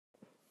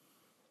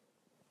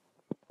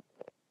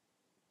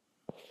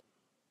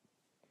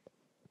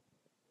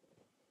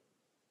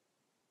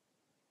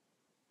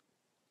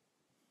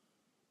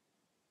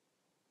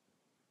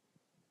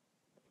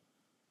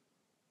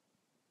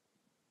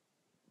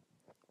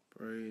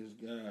Praise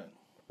God.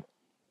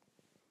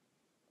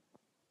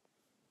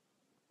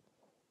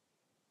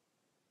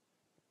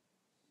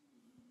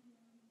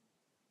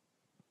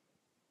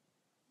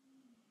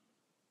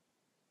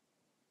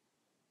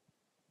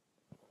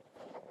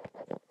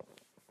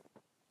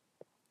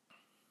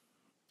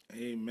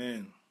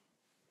 Amen.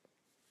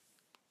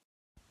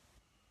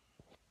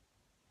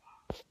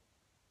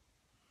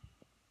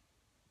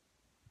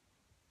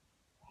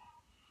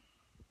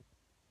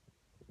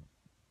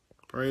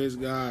 Praise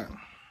God.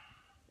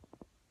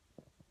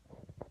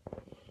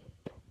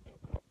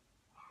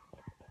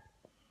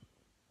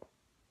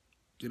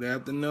 Good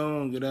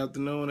afternoon. Good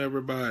afternoon,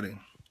 everybody.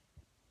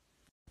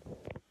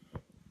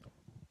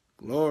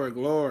 Glory,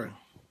 glory.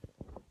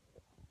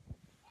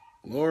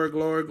 Glory,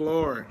 glory,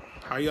 glory.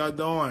 How y'all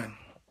doing?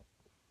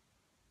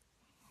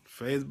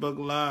 Facebook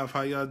Live,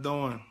 how y'all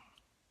doing?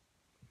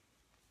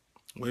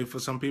 Wait for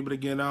some people to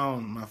get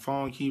on. My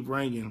phone keep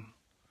ringing.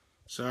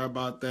 Sorry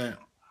about that.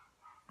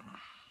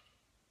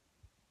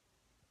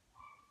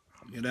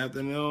 Good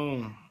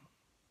afternoon.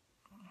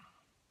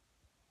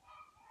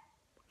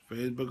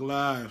 Facebook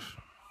Live.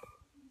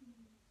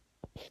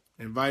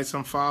 Invite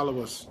some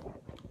followers.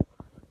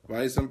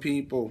 Invite some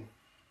people.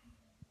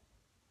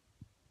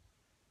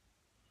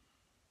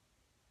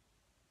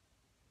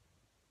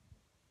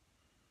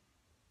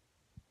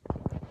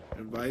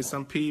 Invite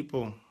some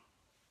people.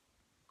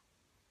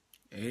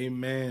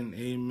 Amen.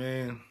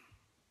 Amen.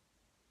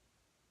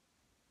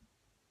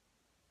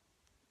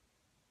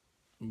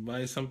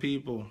 Invite some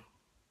people.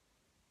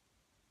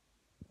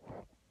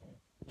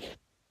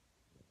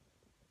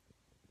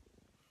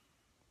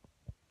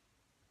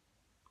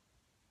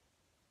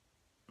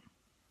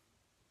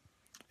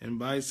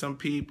 Invite some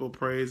people.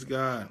 Praise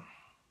God.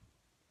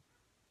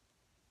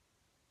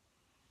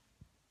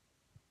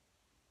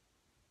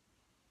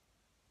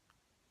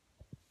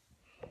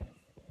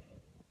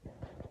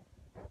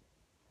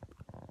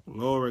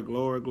 Glory,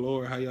 glory,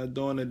 glory. How y'all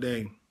doing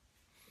today? I'm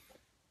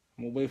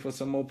going to wait for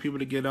some more people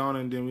to get on,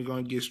 and then we're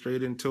going to get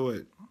straight into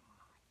it.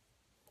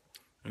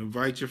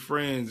 Invite your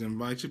friends.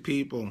 Invite your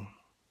people.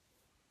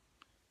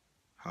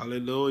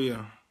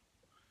 Hallelujah.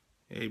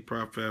 Hey,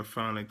 Prophet, I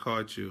finally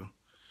caught you.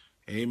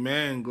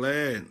 Amen.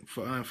 Glad.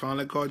 I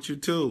finally caught you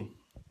too.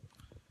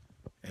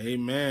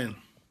 Amen.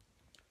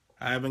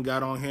 I haven't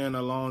got on here in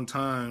a long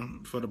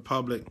time for the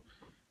public.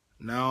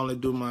 Now I only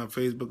do my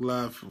Facebook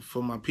Live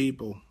for my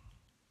people,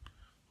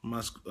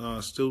 my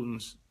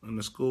students in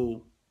the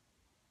school.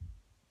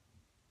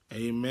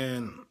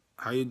 Amen.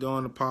 How you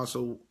doing,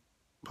 Apostle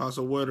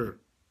Woodard?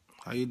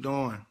 How you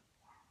doing?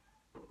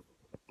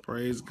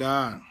 Praise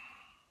God.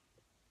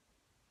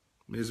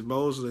 Miss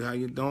Mosley, how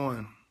you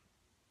doing?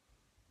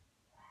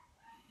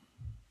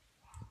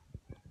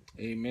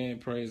 Amen.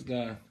 Praise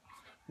God.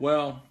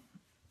 Well,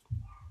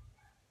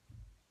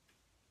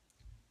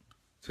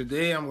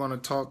 today I'm going to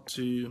talk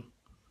to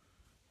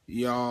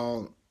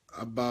y'all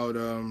about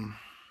the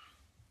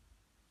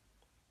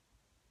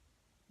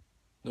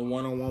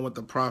one-on-one with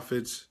the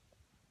prophets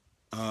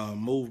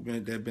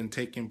movement that been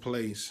taking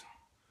place.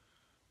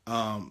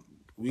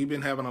 We've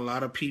been having a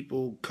lot of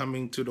people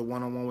coming to the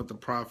one-on-one with the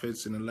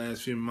prophets in the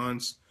last few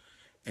months,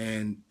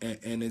 and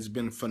it's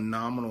been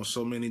phenomenal.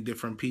 So many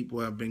different people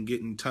have been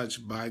getting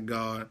touched by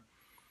God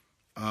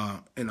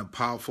in a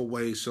powerful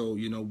way. So,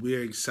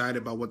 we're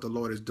excited about what the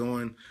Lord is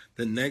doing.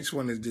 The next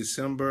one is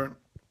December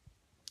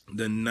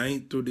the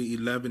 9th through the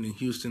 11th in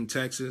Houston,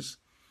 Texas.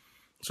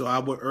 So I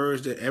would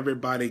urge that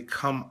everybody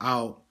come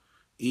out,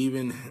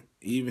 even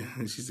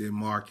she said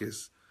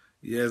Marcus.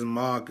 Yes,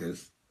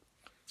 Marcus.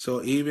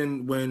 So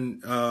even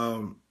when,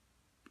 y'all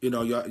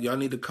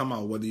need to come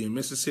out, whether you're in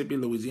Mississippi,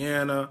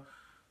 Louisiana,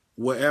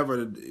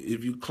 wherever.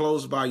 If you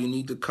close by, you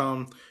need to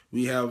come.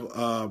 We have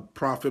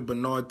Prophet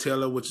Bernard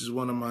Taylor, which is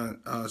one of my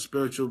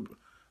spiritual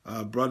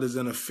brothers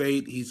in the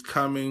faith. He's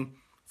coming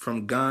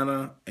from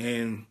Ghana,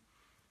 and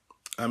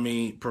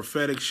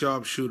prophetic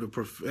sharpshooter,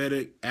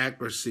 prophetic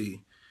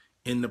accuracy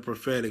in the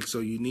prophetic. So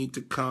you need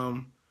to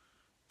come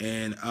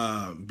and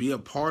be a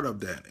part of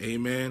that.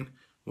 Amen.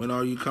 When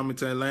are you coming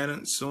to Atlanta?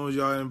 As soon as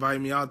y'all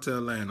invite me out to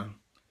Atlanta.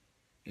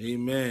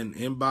 Amen.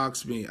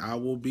 Inbox me. I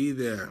will be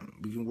there.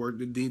 We can work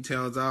the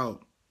details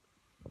out.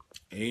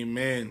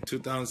 Amen.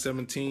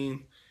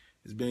 2017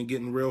 has been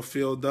getting real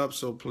filled up,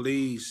 so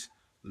please,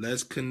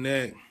 let's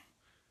connect.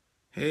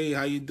 Hey,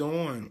 how you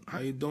doing? How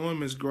you doing,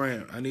 Miss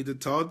Grant? I need to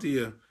talk to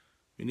you.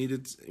 We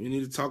need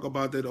to talk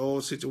about that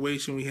old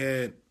situation we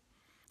had.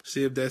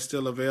 See if that's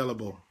still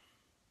available.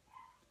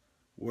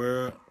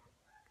 Where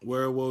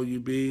will you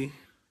be?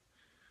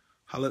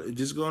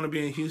 Just going to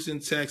be in Houston,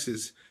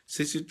 Texas.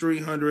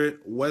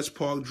 6300 West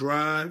Park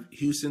Drive,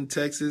 Houston,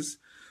 Texas.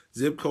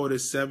 Zip code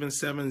is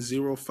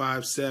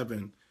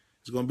 77057.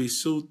 It's going to be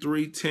suite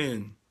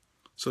 310.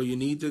 So you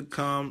need to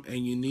come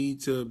and you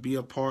need to be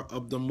a part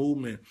of the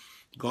movement.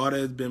 God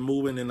has been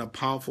moving in a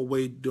powerful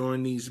way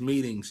during these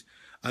meetings.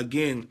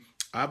 Again,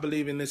 I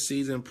believe in this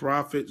season,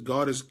 prophets,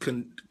 God is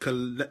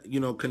connecting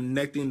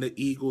the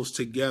eagles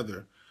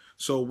together.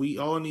 So we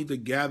all need to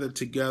gather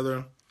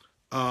together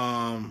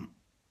and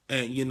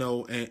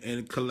and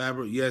and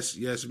collaborate. Yes,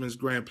 yes, Miss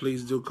Grant,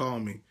 please do call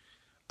me.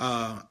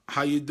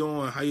 How you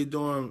doing? How you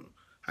doing?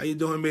 How you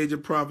doing, Major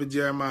Prophet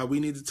Jeremiah? We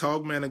need to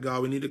talk, man of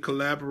God. We need to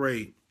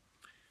collaborate.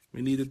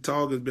 We need to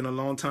talk. It's been a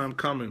long time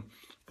coming.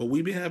 But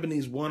we've been having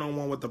these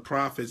one-on-one with the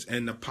prophets,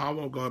 and the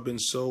power of God has been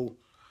so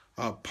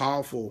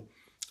powerful.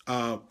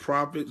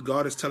 Prophets,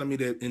 God is telling me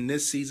that in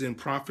this season,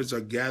 prophets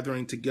are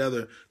gathering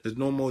together. There's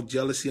no more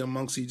jealousy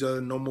amongst each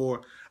other, no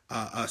more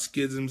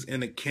schisms in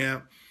the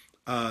camp.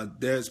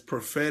 There's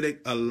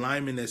prophetic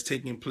alignment that's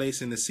taking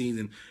place in the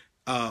season.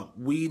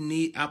 We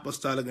need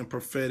apostolic and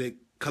prophetic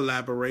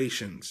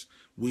collaborations.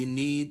 We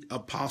need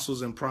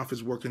apostles and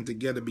prophets working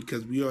together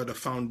because we are the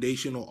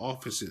foundational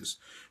offices.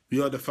 We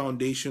are the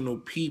foundational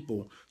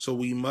people. So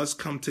we must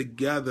come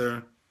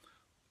together.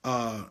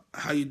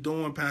 How you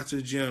doing, Pastor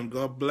Jim?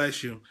 God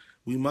bless you.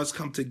 We must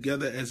come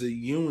together as a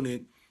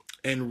unit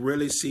and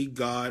really see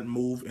God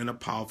move in a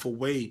powerful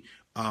way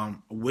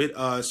with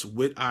us,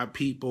 with our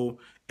people,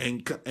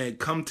 and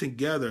come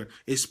together,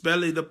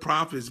 especially the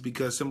prophets,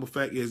 because simple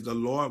fact is the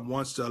Lord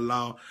wants to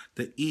allow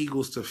the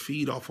eagles to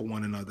feed off of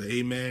one another.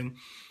 Amen.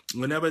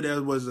 Whenever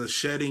there was a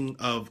shedding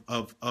of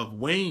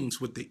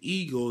wings with the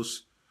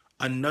eagles,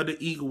 another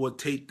eagle would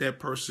take that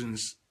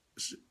person's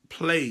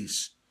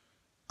place,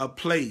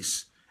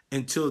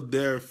 until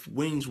their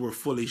wings were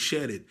fully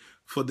shedded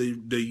for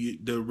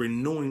the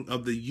renewing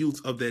of the youth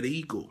of that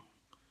eagle.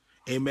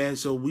 Amen.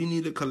 So we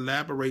need to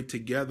collaborate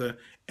together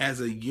as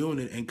a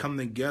unit and come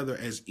together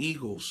as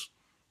eagles.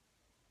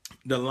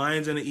 The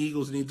lions and the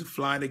eagles need to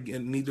fly together,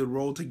 need to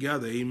roll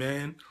together.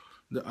 Amen.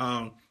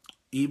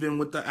 Even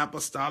with the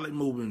apostolic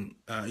movement,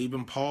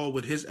 even Paul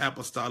with his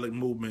apostolic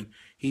movement,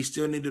 he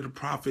still needed a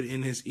prophet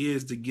in his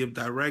ears to give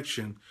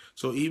direction.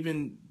 So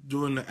even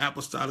during the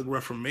apostolic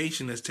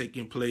reformation that's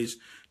taking place,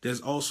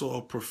 there's also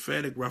a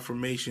prophetic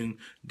reformation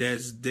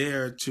that's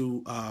there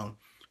to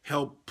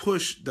help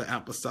push the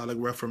apostolic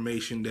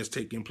reformation that's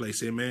taking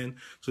place. Amen.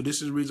 So this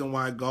is the reason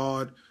why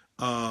God,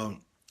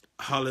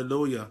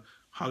 hallelujah,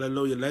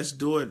 hallelujah. Let's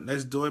do it.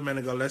 Let's do it, man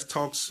of God. Let's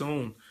talk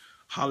soon.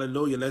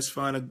 Hallelujah. Let's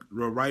find a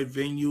right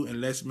venue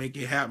and let's make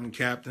it happen,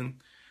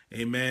 Captain.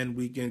 Amen.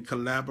 We can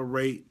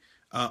collaborate.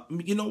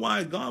 You know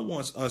why? God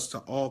wants us to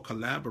all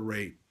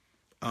collaborate.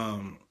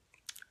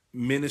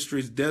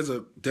 Ministries, there's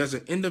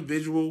an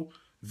individual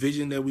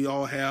vision that we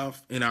all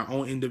have in our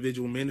own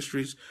individual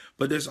ministries,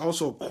 but there's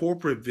also a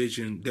corporate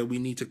vision that we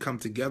need to come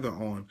together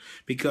on.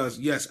 Because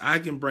yes, I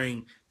can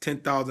bring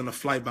 10,000 a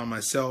flight by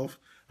myself.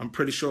 I'm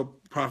pretty sure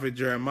Prophet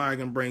Jeremiah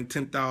can bring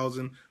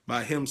 10,000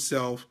 by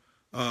himself,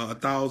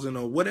 1,000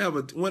 or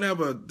whatever,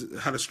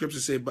 how the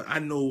scriptures say. But I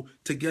know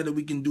together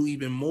we can do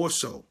even more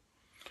so,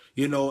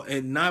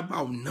 and not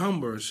about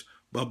numbers,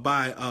 but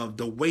by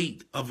the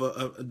weight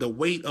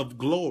of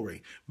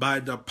glory, by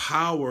the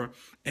power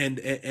and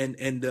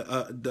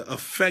the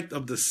effect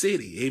of the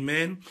city.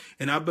 Amen.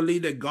 And I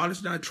believe that God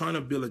is not trying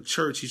to build a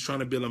church; He's trying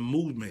to build a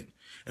movement,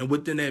 and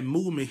within that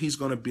movement, He's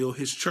going to build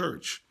His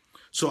church.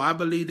 So I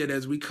believe that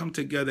as we come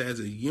together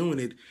as a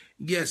unit,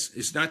 yes,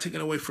 it's not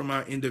taken away from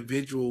our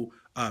individual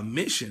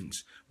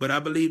missions, but I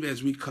believe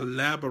as we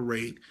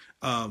collaborate,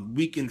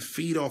 we can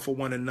feed off of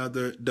one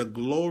another the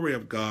glory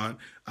of God.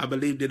 I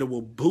believe that it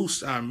will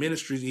boost our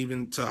ministries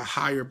even to a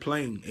higher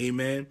plane.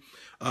 Amen.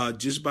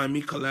 Just by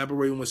me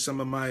collaborating with some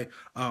of my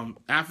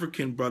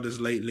African brothers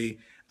lately,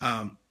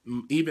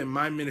 even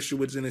my ministry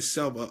within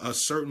itself, a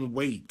certain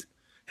weight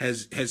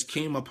has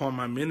came upon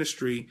my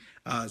ministry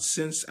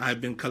since I've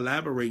been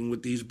collaborating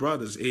with these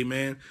brothers.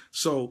 Amen.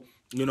 So,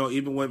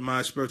 even with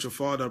my spiritual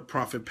father,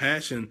 Prophet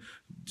Passion,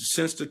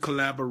 since the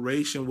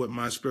collaboration with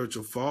my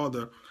spiritual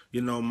father,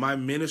 my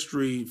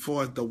ministry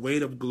for the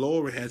weight of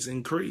glory has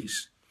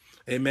increased.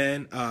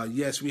 Amen.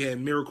 Yes, we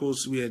had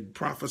miracles, we had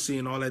prophecy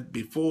and all that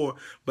before,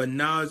 but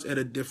now it's at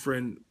a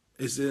different,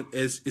 it's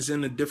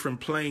in a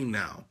different plane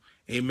now.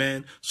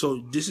 Amen.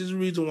 So this is the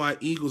reason why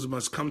eagles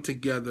must come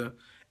together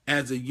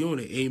as a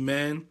unit.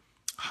 Amen.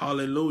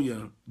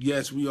 Hallelujah.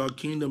 Yes, we are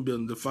kingdom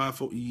building, the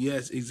fivefold.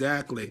 Yes,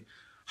 exactly.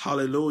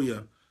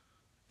 Hallelujah.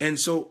 And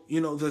so,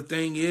 the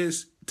thing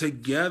is,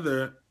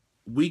 together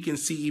we can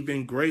see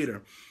even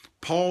greater.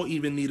 Paul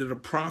even needed a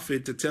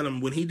prophet to tell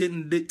him when he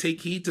didn't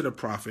take heed to the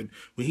prophet,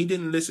 when he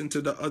didn't listen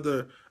to the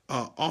other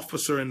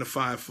officer in the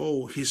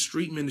fivefold, his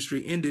street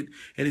ministry ended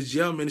and his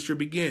jail ministry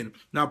began.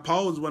 Now,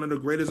 Paul is one of the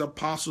greatest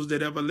apostles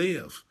that ever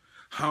lived.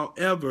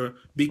 However,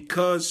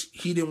 because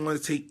he didn't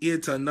want to take ear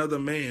to another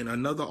man,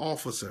 another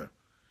officer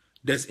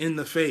that's in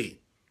the faith,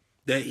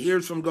 that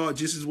hears from God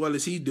just as well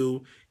as he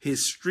do,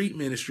 his street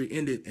ministry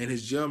ended and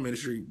his jail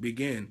ministry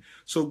began.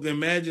 So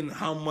imagine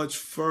how much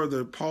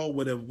further Paul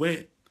would have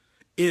went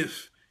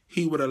if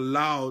he would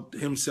allow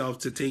himself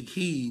to take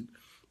heed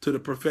to the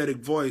prophetic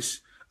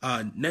voice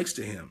next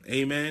to him.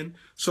 Amen.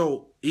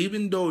 So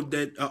even though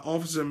that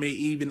officer may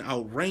even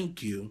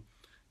outrank you,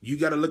 you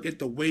got to look at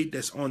the weight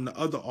that's on the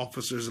other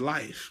officer's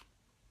life.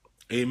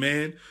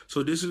 Amen.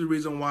 So this is the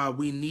reason why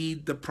we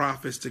need the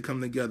prophets to come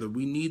together.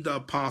 We need the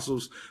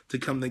apostles to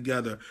come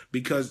together,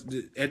 because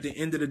at the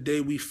end of the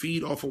day, we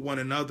feed off of one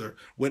another.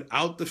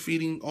 Without the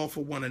feeding off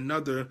of one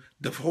another,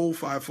 the whole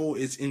fivefold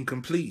is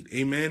incomplete.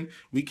 Amen.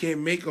 We can't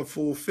make a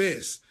full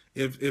fist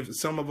if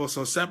some of us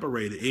are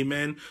separated.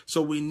 Amen.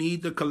 So we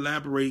need to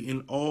collaborate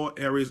in all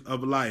areas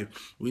of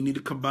life. We need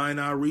to combine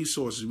our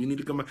resources. We need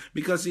to combine,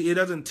 because it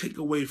doesn't take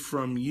away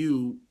from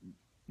you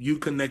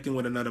connecting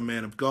with another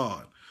man of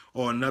God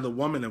or another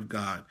woman of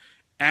God.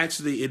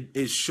 Actually,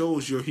 it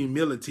shows your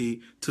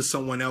humility to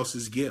someone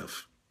else's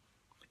gift.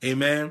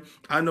 Amen.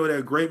 I know there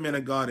are great men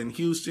of God in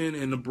Houston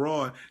and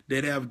abroad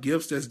that have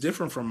gifts that's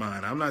different from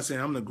mine. I'm not saying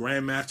I'm the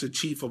Grand Master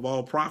Chief of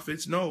all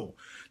prophets. No.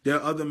 There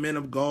are other men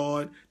of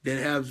God that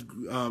have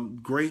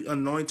great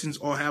anointings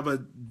or have a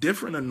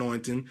different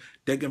anointing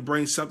that can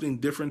bring something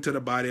different to the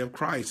body of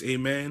Christ.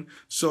 Amen.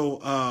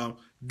 So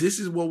this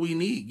is what we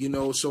need,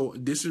 so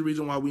this is the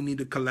reason why we need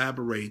to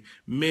collaborate,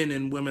 men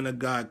and women of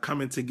God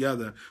coming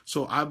together.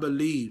 So I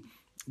believe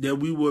that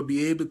we will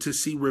be able to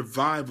see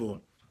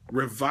revival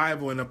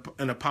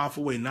in a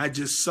powerful way, not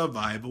just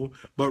survival,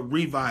 but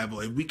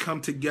revival. If we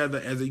come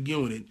together as a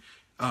unit,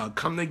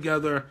 come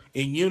together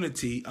in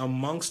unity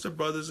amongst the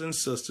brothers and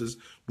sisters,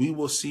 we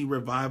will see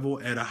revival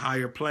at a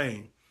higher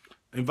plane.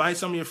 Invite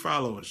some of your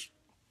followers.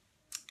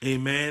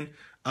 Amen.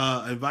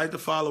 Invite the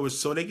followers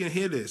so they can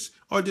hear this,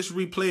 or just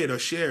replay it or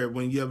share it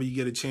whenever you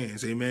get a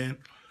chance. Amen.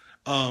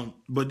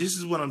 But this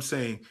is what I'm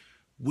saying.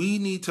 We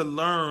need to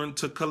learn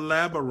to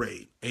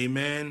collaborate.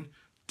 Amen.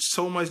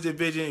 So much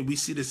division. We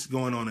see this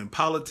going on in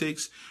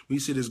politics. We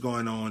see this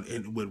going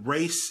on with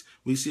race.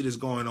 We see this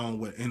going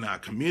on in our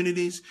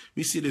communities.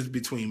 We see this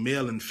between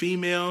male and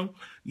female.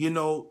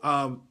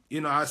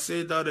 I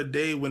said the other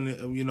day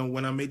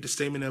when I made the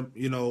statement of,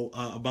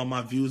 about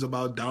my views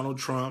about Donald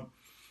Trump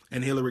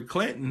and Hillary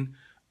Clinton,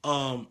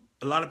 a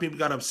lot of people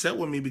got upset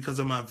with me because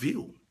of my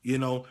view,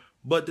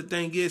 But the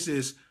thing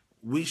is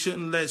we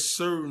shouldn't let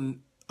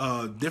certain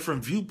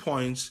different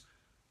viewpoints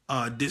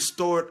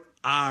distort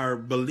our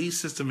belief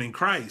system in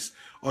Christ,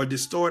 or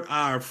distort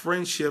our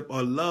friendship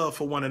or love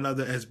for one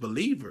another as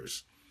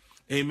believers.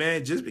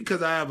 Amen. Just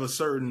because I have a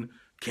certain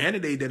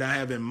candidate that I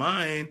have in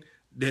mind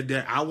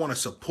that I want to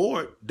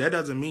support, that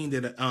doesn't mean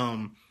that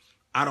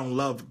I don't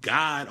love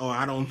God, or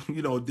I don't,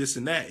 this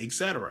and that,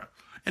 etc.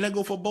 And I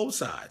go for both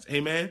sides.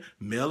 Amen.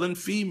 Male and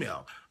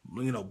female,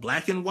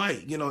 black and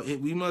white.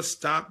 We must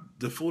stop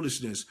the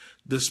foolishness.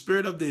 The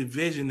spirit of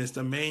division is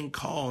the main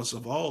cause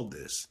of all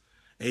this.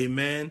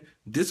 Amen.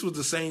 This was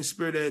the same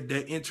spirit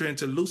that entered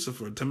into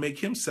Lucifer to make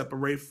him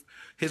separate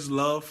his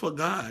love for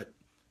God.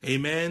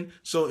 Amen.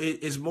 So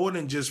it's more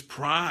than just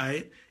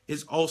pride.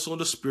 It's also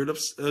the spirit of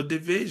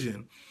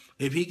division.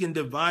 If he can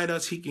divide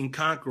us, he can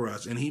conquer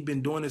us. And he's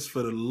been doing this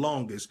for the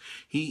longest.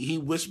 He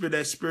whispered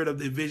that spirit of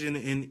division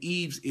in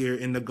Eve's ear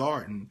in the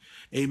garden.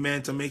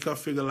 Amen. To make her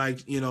figure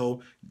like,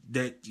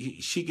 that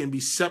she can be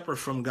separate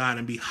from God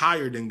and be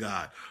higher than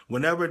God.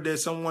 Whenever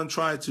there's someone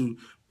trying to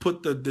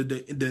put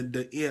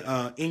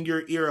the in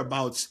your ear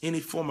about any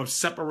form of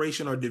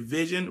separation or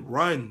division,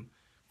 run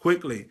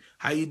quickly.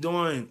 How you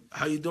doing?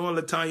 How you doing,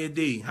 Latanya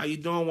D? How you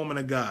doing, woman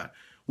of God?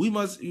 We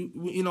must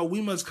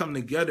come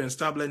together and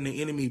stop letting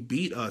the enemy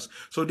beat us.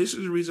 So this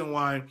is the reason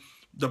why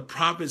the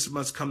prophets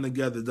must come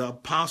together. The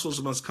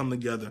apostles must come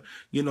together.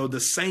 The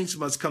saints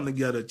must come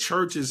together.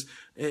 Churches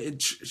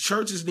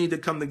need to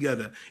come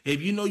together.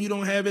 If you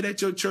don't have it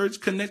at your church,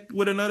 connect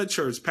with another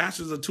church.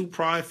 Pastors are too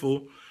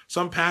prideful.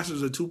 Some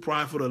pastors are too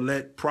prideful to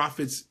let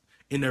prophets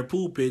in their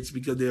pulpits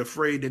because they're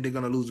afraid that they're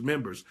going to lose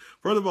members.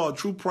 First of all, a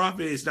true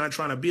prophet is not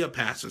trying to be a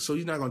pastor, so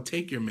he's not going to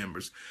take your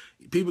members.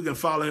 People can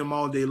follow him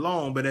all day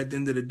long, but at the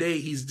end of the day,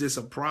 he's just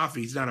a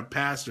prophet. He's not a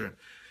pastor.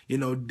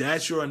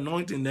 That's your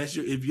anointing.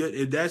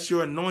 If that's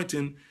your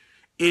anointing,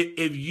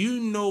 if you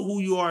know who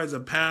you are as a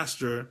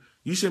pastor,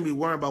 you shouldn't be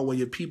worried about where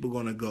your people are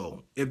going to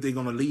go, if they're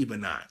going to leave or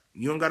not.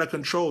 You don't got to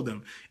control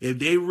them. If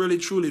they really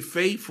truly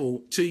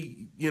faithful to,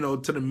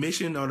 to the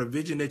mission or the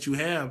vision that you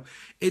have,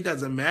 it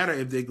doesn't matter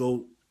if they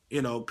go,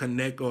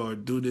 connect or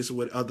do this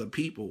with other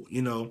people,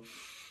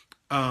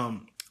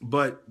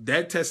 but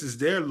that tests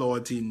their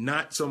loyalty,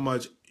 not so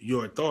much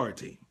your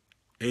authority.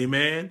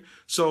 Amen.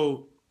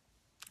 So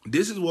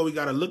this is what we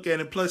got to look at.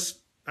 And plus,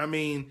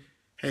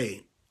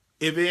 hey,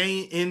 if it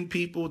ain't in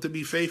people to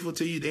be faithful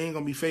to you, they ain't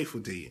going to be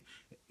faithful to you.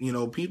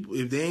 People,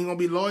 if they ain't going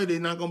to be loyal, they're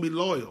not going to be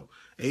loyal.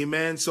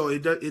 Amen. So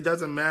it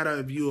doesn't matter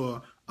if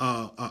you're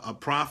a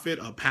prophet,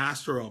 a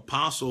pastor, or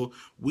apostle.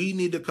 We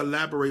need to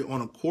collaborate on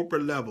a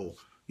corporate level.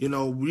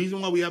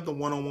 Reason why we have the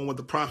one-on-one with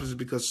the prophets is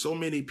because so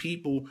many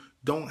people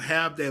don't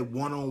have that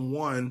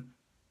one-on-one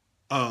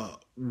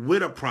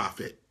with a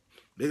prophet.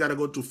 They got to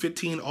go through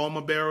 15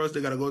 armor bearers.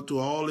 They got to go through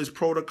all this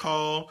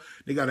protocol.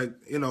 They got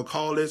to,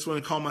 call this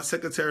one, call my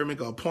secretary,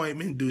 make an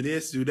appointment, do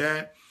this, do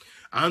that.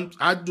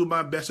 I do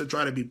my best to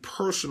try to be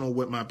personal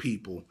with my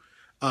people.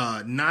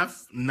 Not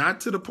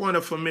to the point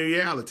of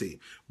familiarity,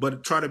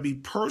 but try to be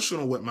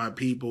personal with my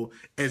people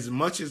as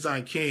much as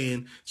I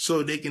can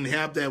so they can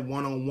have that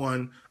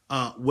one-on-one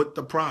with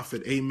the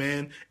prophet.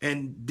 Amen.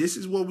 And this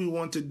is what we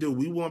want to do.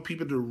 We want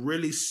people to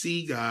really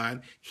see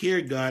God,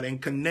 hear God,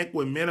 and connect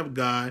with men of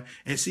God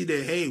and see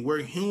that, hey,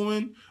 we're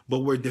human, but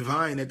we're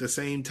divine at the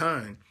same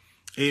time.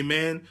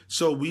 Amen.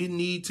 So we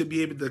need to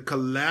be able to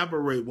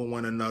collaborate with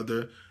one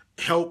another,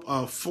 help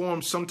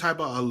form some type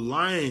of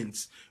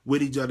alliance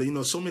with each other. You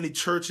know, so many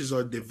churches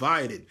are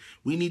divided.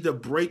 We need to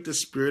break the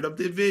spirit of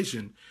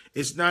division.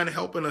 It's not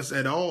helping us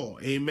at all.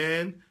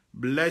 Amen.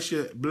 Bless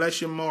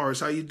you, Morris.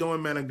 How you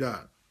doing, man of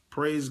God?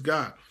 Praise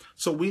God.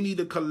 So we need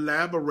to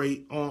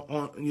collaborate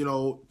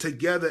on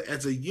together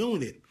as a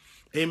unit.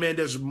 Amen.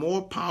 There's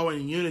more power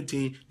in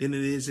unity than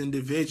it is in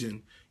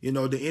division. You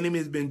know, the enemy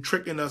has been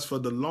tricking us for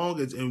the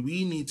longest, and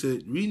we need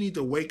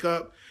to wake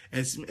up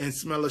and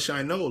smell a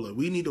shinola.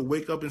 We need to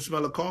wake up and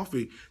smell a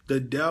coffee. The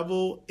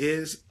devil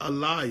is a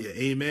liar.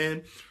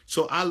 Amen.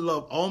 So I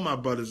love all my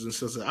brothers and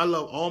sisters. I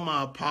love all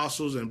my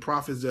apostles and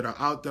prophets that are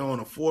out there on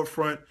the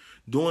forefront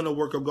doing the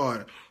work of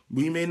God.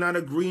 We may not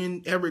agree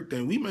in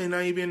everything. We may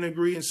not even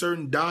agree in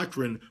certain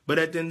doctrine, but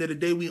at the end of the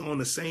day, we on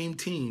the same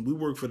team. We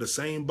work for the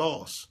same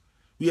boss.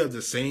 We have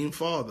the same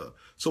Father.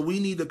 So we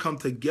need to come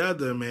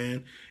together,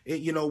 man.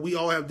 We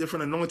all have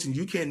different anointings.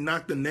 You can't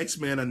knock the next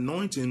man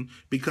anointing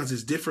because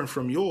it's different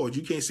from yours.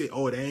 You can't say,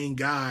 oh, that ain't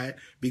God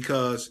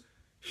because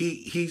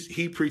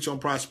he preach on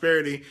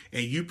prosperity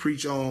and you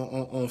preach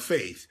on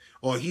faith.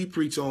 Or he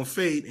preach on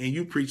faith and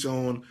you preach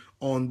on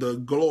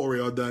the glory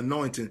or the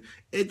anointing.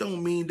 It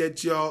don't mean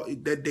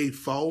that they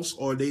false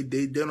or they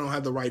don't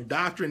have the right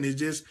doctrine. It's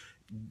just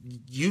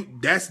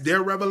that's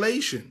their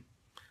revelation.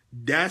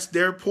 That's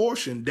their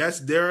portion. That's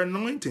their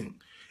anointing.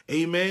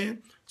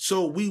 Amen.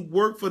 So we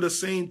work for the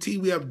same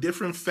team. We have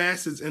different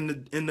facets in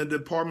the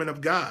department of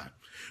God.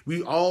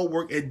 We all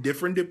work at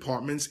different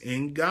departments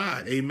in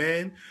God.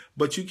 Amen.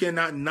 But you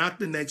cannot knock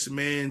the next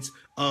man's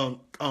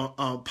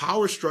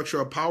power structure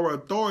or power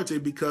authority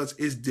because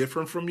it's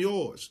different from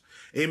yours.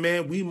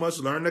 Amen. We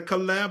must learn to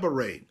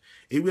collaborate.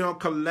 If we don't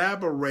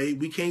collaborate,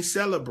 we can't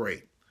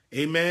celebrate.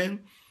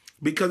 Amen.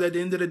 Because at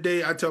the end of the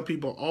day, I tell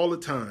people all the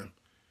time,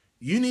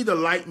 you need to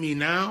like me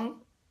now.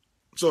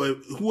 So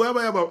if whoever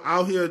ever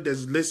out here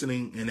that's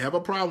listening and have a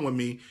problem with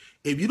me,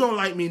 if you don't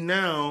like me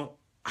now,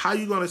 how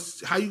you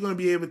gonna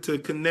be able to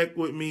connect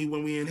with me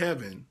when we in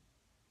heaven?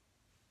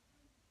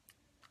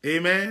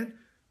 Amen.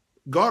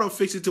 God will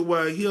fix it to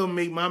where he'll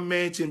make my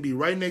mansion be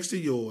right next to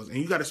yours, and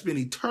you got to spend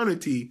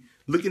eternity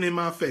looking in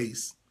my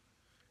face.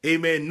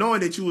 Amen.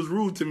 Knowing that you was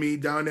rude to me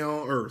down there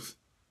on earth.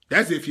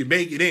 That's if you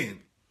make it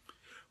in.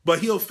 But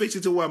he'll fix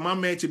it to where my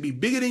mansion be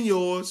bigger than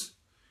yours.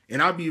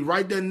 And I'll be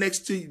right there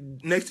next to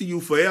you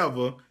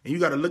forever. And you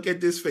got to look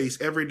at this face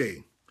every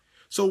day.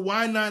 So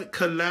why not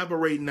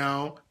collaborate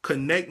now,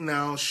 connect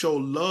now, show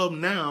love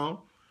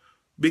now?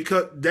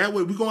 Because that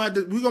way we're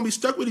gonna be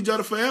stuck with each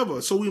other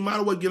forever. So we might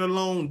as well get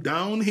along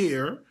down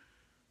here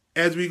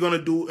as we're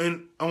gonna do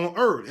on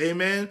earth.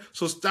 Amen.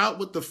 So stop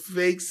with the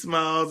fake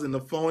smiles and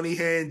the phony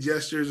hand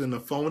gestures and the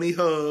phony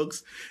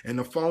hugs and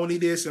the phony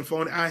this and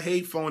phony. I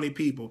hate phony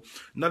people.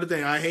 Another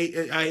thing, I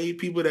hate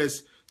people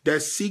that's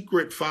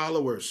secret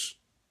followers.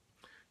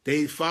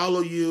 They follow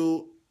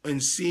you in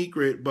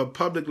secret, but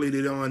publicly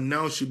they don't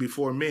announce you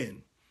before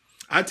men.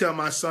 I tell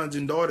my sons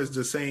and daughters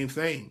the same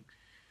thing.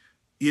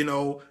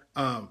 Don't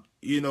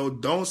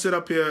sit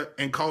up here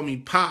and call me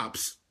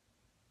pops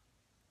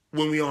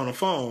when we on the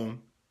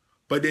phone,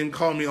 but then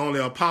call me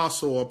only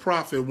apostle or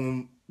prophet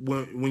when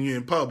you're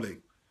in public,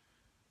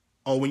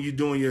 or when you're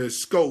doing your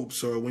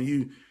scopes, or when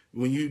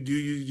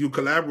you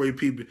collaborate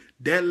with people.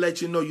 That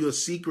lets you know you're a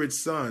secret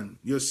son,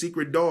 you're a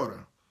secret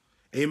daughter.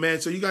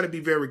 Amen. So you got to be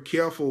very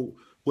careful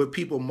with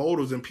people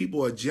motives and people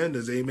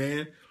agendas.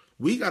 Amen.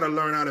 We got to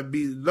learn how to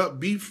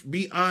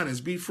be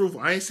honest, be fruitful.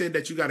 I ain't saying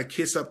that you got to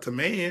kiss up to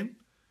man,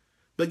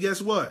 but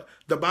guess what?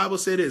 The Bible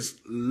said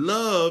is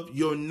love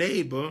your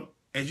neighbor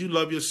as you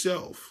love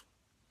yourself.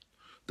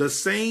 The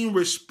same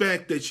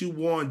respect that you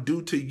want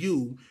due to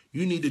you,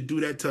 you need to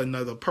do that to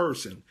another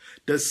person.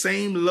 The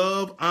same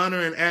love, honor,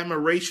 and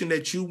admiration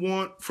that you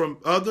want from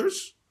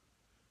others,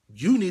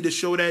 you need to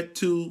show that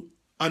to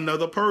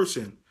another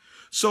person.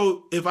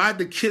 So if I had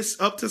to kiss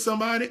up to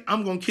somebody,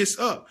 I'm going to kiss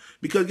up.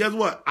 Because guess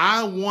what?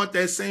 I want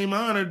that same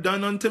honor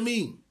done unto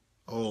me.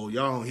 Oh,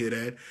 y'all don't hear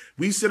that.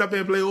 We sit up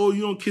and play, oh,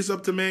 you don't kiss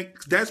up to man.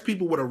 That's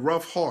people with a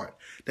rough heart.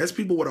 That's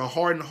people with a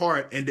hardened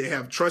heart, and they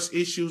have trust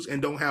issues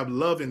and don't have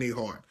love in their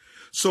heart.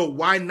 So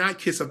why not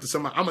kiss up to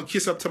somebody? I'm going to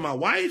kiss up to my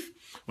wife.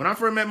 When I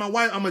first met my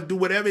wife, I'm going to do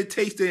whatever it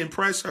takes to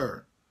impress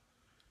her.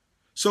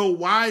 So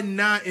why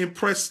not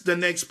impress the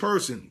next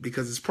person?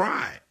 Because it's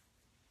pride.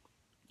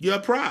 You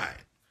have pride.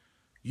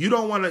 You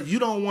don't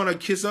want to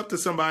kiss up to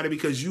somebody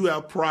because you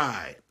have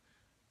pride.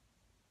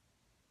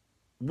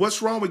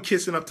 What's wrong with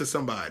kissing up to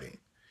somebody?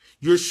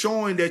 You're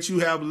showing that you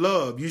have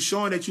love. You're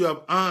showing that you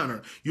have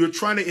honor. You're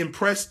trying to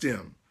impress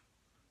them.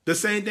 The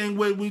same thing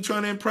with we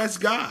trying to impress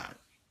God.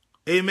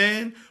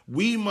 Amen.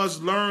 We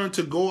must learn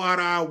to go out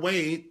our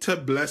way to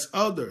bless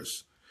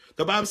others.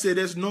 The Bible said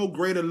there's no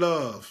greater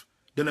love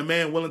than a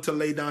man willing to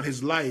lay down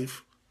his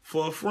life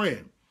for a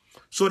friend.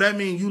 So that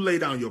means you lay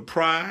down your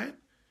pride.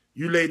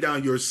 You lay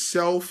down your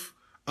esteem.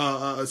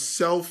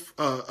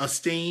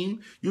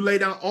 You lay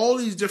down all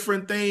these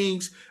different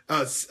things,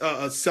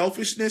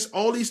 selfishness,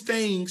 all these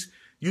things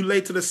you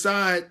lay to the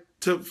side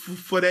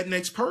for that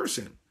next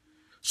person.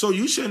 So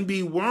you shouldn't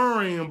be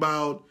worrying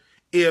about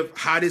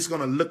how this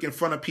gonna look in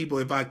front of people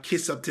if I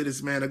kiss up to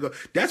this man.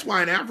 That's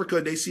why in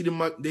Africa they see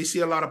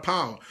a lot of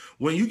power.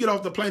 When you get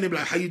off the plane, they be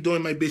like, "How you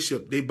doing, my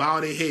bishop?" They bow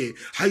their head.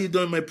 "How you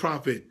doing, my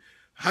prophet?"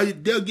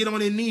 They'll get on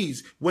their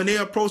knees. When they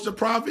approach the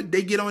prophet,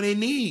 they get on their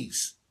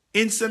knees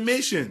in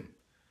submission.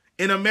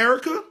 In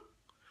America,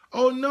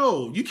 oh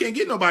no, you can't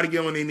get nobody to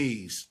get on their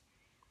knees.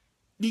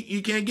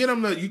 You can't get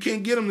them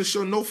to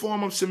show no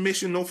form of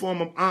submission, no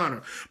form of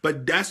honor.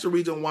 But that's the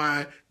reason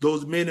why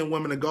those men and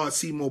women of God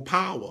see more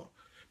power.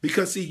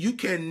 Because see, you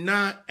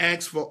cannot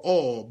ask for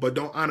oil, but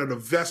don't honor the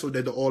vessel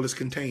that the oil is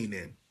contained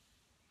in.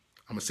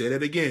 I'm going to say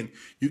that again.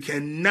 You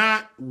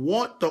cannot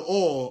want the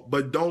oil,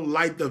 but don't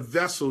light the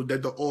vessel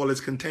that the oil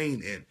is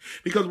contained in.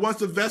 Because once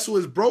the vessel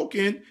is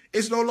broken,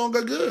 it's no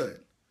longer good.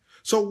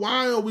 So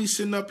why are we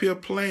sitting up here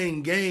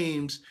playing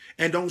games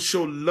and don't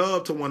show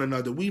love to one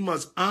another? We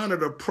must honor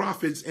the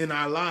prophets in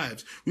our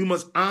lives. We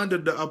must honor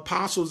the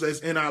apostles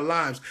that's in our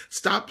lives.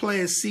 Stop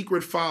playing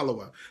secret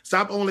follower.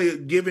 Stop only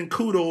giving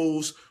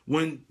kudos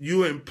when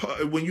you're in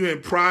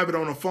private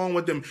on the phone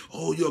with them.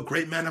 "Oh, you're a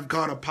great man of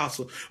God,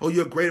 apostle. Oh,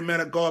 you're a great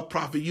man of God,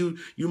 prophet. You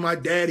my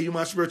daddy, you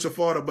my spiritual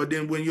father." But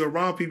then when you're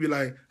around people, you're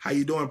like, "How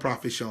you doing,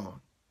 Prophet Shawn?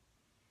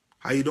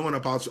 How you doing,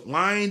 apostle?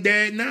 Why ain't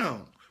dad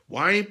now?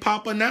 Why ain't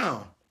papa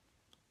now?"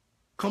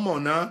 Come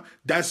on now.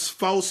 That's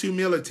false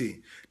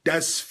humility.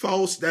 That's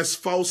false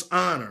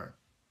honor.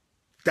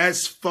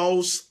 That's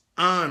false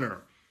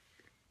honor.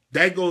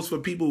 That goes for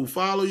people who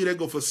follow you. That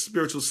goes for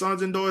spiritual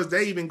sons and daughters.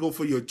 They even go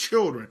for your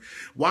children.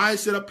 Why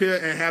sit up here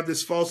and have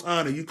this false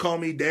honor? You call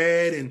me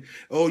dad and,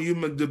 "Oh, you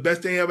the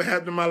best thing ever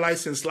happened in my life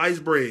since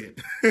sliced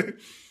bread."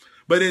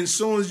 But then as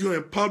soon as you're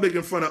in public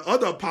in front of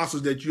other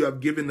apostles that you have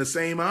given the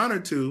same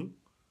honor to,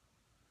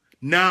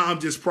 now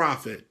I'm just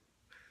prophet.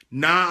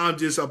 Now I'm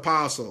just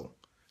apostle.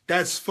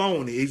 That's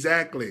phony.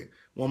 Exactly,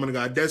 woman of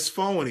God. That's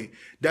phony.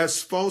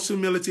 That's false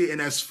humility and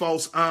that's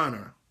false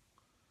honor.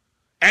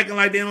 Acting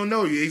like they don't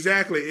know you.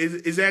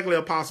 Exactly,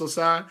 Apostle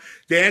Si.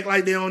 They act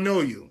like they don't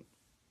know you.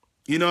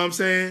 You know what I'm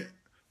saying?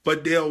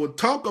 But they will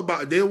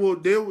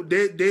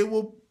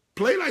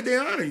play like they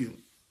honor you.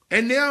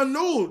 And they'll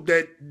know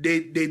that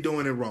they're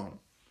doing it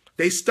wrong.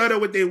 They stutter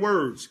with their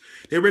words.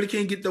 They really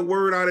can't get the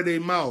word out of their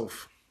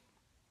mouth.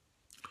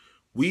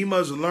 We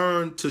must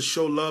learn to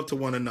show love to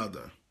one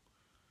another.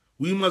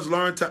 We must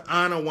learn to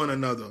honor one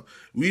another.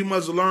 We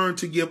must learn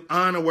to give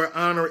honor where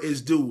honor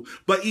is due,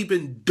 but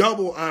even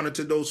double honor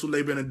to those who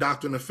labor in the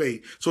doctrine of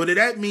faith. So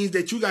that means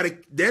that you gotta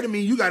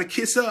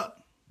kiss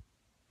up.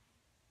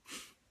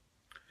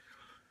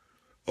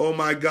 Oh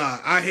my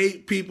God. I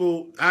hate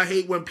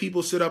when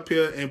people sit up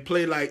here and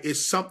play like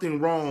it's something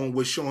wrong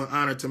with showing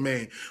honor to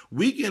man.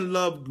 We can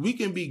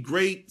be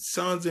great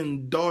sons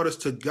and daughters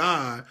to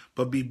God,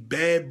 but be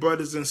bad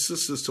brothers and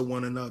sisters to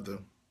one another.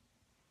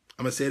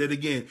 I'm going to say that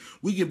again.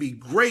 We can be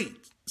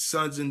great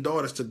sons and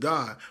daughters to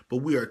God, but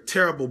we are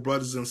terrible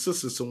brothers and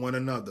sisters to one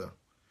another.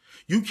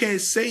 You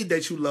can't say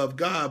that you love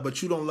God,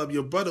 but you don't love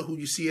your brother who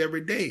you see every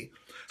day.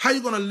 How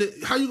you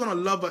gonna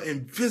love an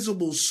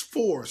invisible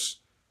force,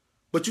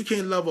 but you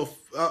can't love a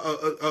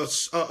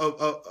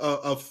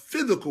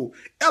physical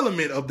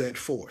element of that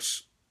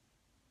force?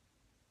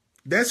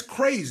 That's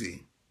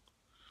crazy.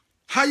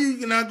 How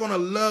you not gonna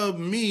love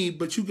me,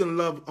 but you can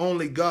love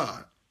only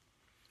God?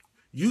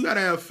 You got to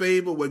have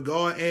favor with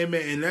God and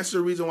man. And that's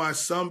the reason why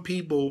some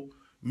people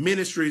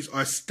ministries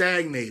are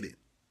stagnated.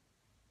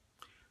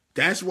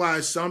 That's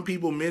why some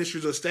people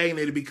ministries are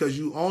stagnated, because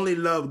you only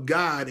love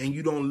God and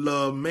you don't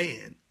love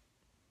man.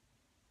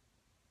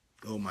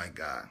 Oh my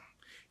God.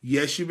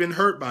 Yes, you've been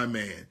hurt by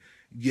man.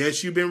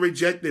 Yes, you've been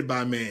rejected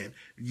by man.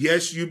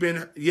 Yes,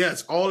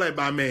 all that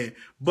by man.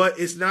 But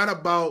it's not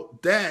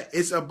about that.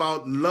 It's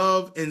about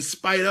love in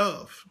spite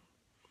of.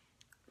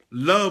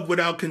 Love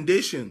without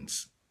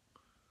conditions.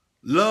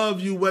 Love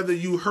you whether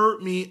you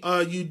hurt me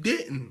or you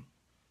didn't.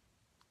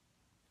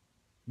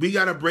 We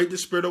got to break the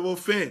spirit of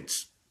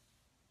offense.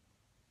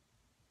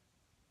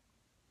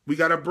 We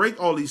got to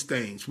break all these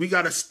things. We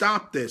got to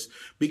stop this.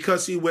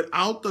 Because see,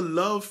 without the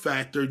love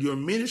factor, your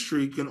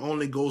ministry can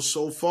only go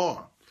so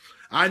far.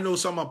 I know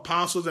some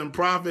apostles and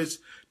prophets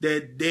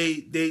that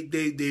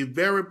they're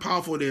very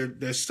powerful.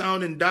 They're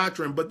sound in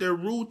doctrine, but they're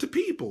rude to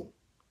people.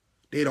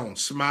 They don't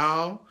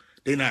smile.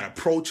 They're not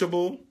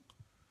approachable.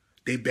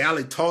 They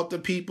barely talk to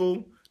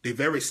people. They're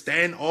very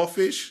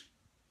standoffish.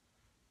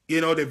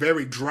 They're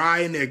very dry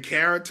in their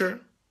character.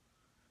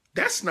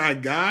 That's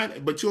not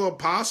God. But you're an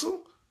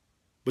apostle,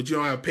 but you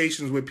don't have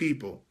patience with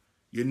people.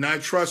 You're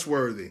not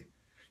trustworthy.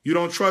 You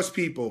don't trust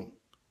people.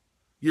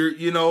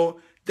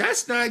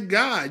 That's not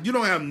God. You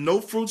don't have no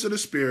fruits of the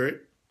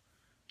Spirit,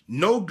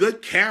 no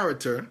good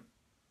character,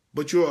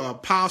 but you're an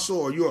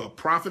apostle or you're a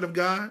prophet of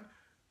God.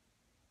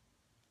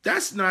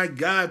 That's not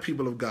God,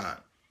 people of God.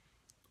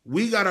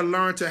 We got to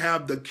learn to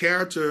have the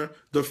character,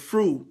 the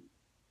fruit,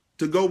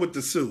 to go with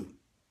the suit.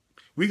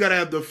 We got to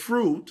have the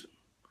fruit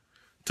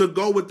to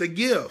go with the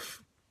gift.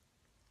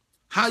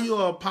 How you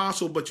an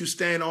apostle, but you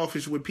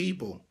standoffish with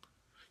people?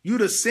 You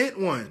the sent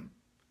one,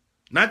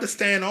 not the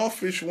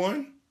standoffish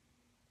one.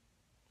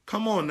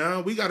 Come on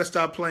now. We got to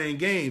stop playing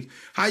games.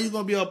 How you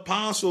going to be an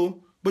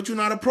apostle, but you're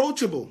not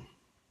approachable?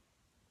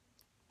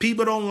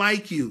 People don't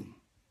like you.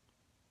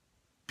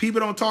 People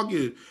don't talk to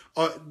you.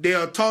 Or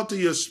they'll talk to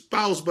your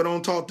spouse, but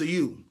don't talk to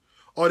you.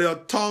 Or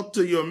they'll talk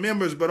to your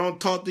members, but don't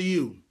talk to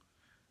you.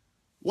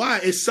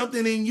 Why? It's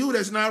something in you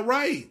that's not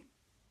right.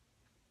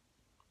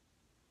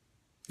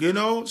 You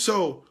know?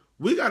 So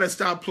we got to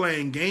stop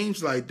playing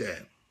games like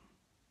that.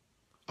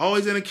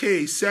 Always in a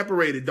cage,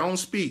 separated, don't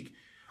speak.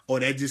 Oh,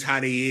 that's just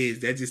how they is.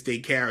 That's just their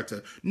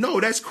character.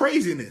 No, that's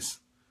craziness.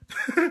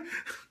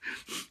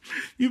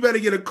 You better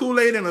get a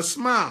Kool-Aid and a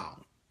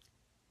smile.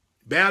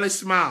 Barely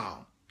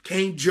smile.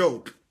 Can't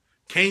joke.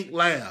 Can't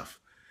laugh.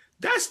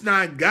 That's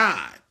not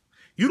God.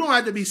 You don't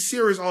have to be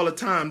serious all the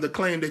time to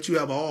claim that you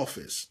have an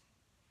office.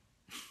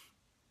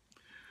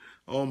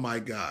 Oh, my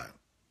God.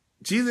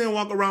 Jesus didn't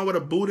walk around with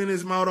a boot in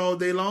his mouth all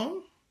day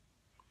long.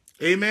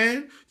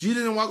 Amen.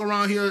 Jesus didn't walk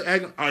around here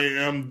acting, I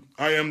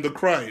am the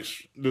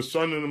Christ, the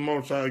Son of the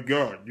Most High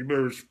God. You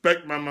better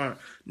respect my mind.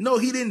 No,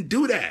 he didn't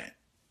do that.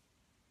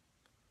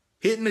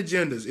 Hitting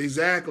agendas.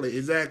 Exactly.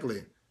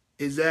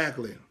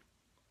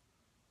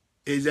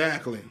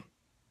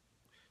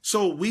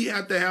 So we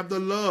have to have the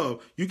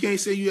love. You can't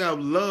say you have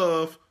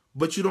love,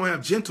 but you don't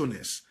have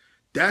gentleness.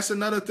 That's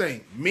another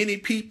thing. Many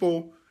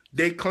people,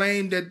 they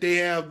claim that they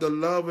have the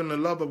love and the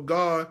love of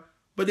God,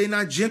 but they're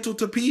not gentle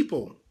to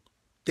people.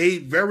 They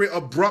very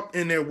abrupt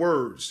in their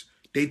words.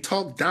 They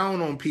talk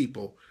down on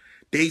people.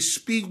 They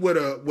speak with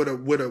a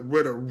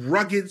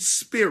rugged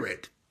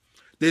spirit.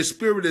 Their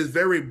spirit is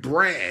very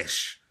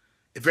brash,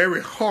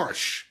 very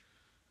harsh.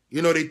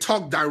 You know, they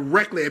talk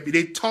directly at you.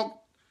 They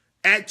talk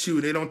at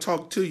you. They don't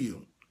talk to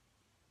you.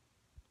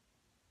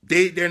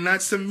 They're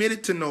not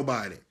submitted to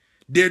nobody.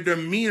 Their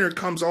demeanor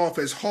comes off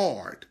as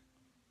hard.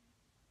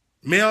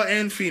 Male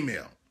and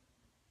female.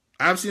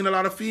 I've seen a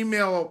lot of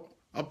female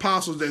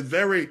apostles that are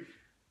very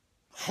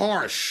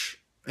harsh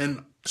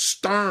and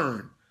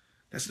stern.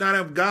 That's not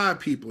of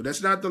God, people.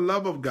 That's not the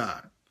love of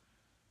God.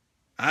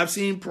 I've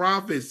seen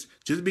prophets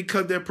just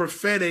because they're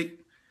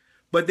prophetic,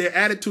 but their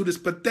attitude is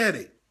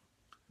pathetic.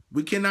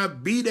 We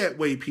cannot be that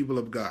way, people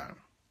of God.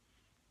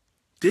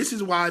 This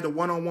is why the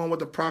one-on-one with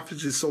the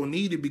prophets is so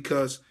needed,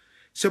 because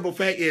simple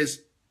fact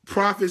is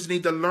prophets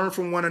need to learn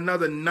from one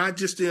another, not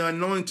just the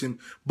anointing,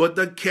 but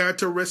the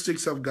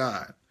characteristics of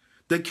God,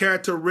 the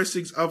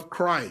characteristics of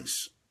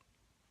Christ.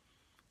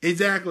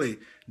 Exactly.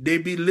 They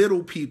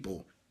belittle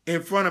people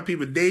in front of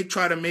people. They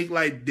try to make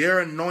like their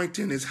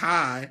anointing is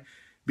high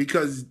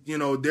because, you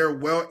know, they're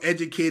well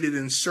educated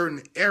in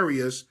certain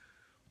areas,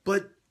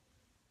 but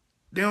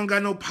they don't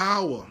got no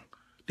power.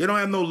 They don't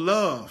have no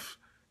love.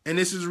 And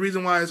this is the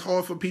reason why it's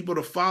hard for people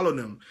to follow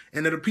them.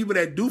 And the people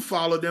that do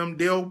follow them,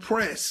 they're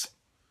oppressed.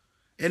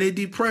 And they're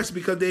depressed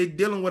because they're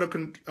dealing with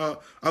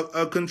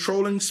a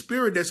controlling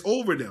spirit that's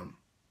over them.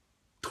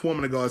 The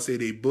woman of God say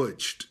they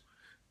butched.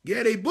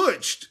 Yeah, they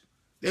butched.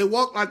 They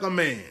walk like a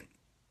man.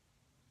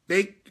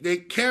 They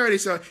carry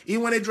themselves.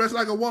 Even when they dress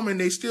like a woman,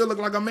 they still look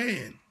like a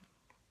man.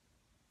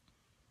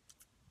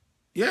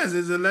 Yes,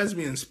 it's a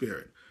lesbian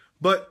spirit.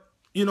 But,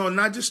 you know,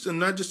 not just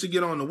to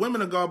get on the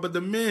women of God, but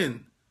the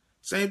men.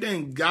 Same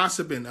thing,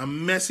 gossiping, a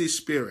messy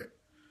spirit.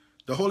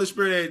 The Holy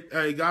Spirit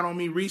got on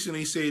me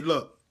recently, said,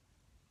 look,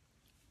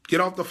 get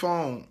off the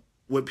phone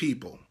with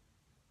people.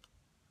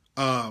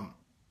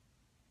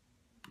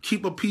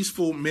 Keep a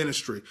peaceful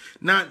ministry.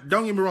 Now,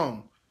 don't get me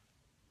wrong.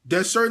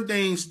 There's certain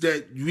things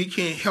that we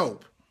can't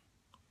help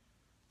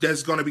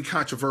that's going to be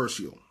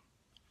controversial.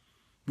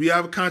 We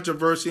have a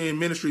controversy in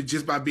ministry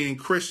just by being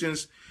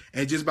Christians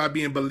and just by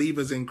being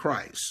believers in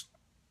Christ.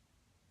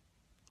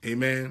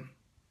 Amen.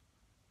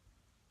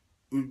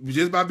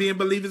 Just by being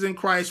believers in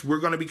Christ,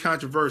 we're going to be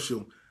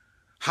controversial.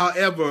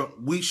 However,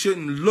 we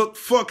shouldn't look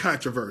for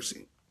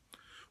controversy.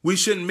 We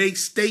shouldn't make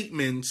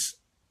statements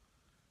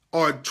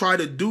or try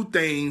to do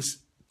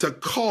things to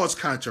cause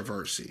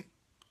controversy.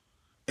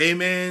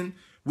 Amen.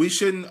 We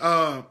shouldn't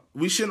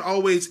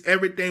always,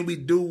 everything we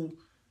do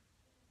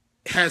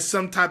has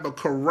some type of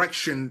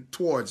correction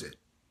towards it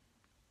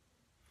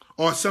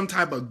or some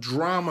type of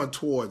drama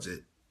towards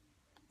it.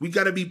 We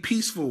got to be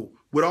peaceful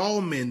with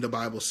all men, the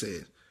Bible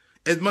says,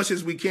 as much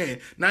as we can.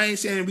 Now, I ain't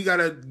saying we got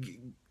to,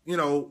 you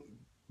know,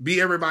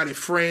 be everybody's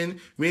friend.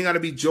 We ain't got to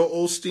be Joe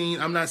Osteen.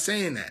 I'm not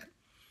saying that.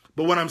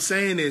 But what I'm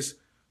saying is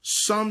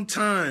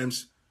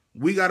sometimes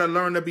we got to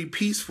learn to be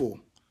peaceful.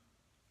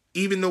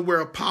 Even though we're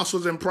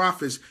apostles and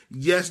prophets,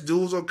 yes,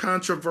 those are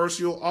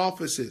controversial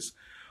offices.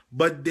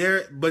 But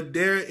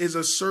there is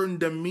a certain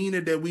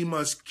demeanor that we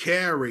must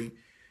carry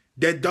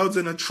that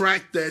doesn't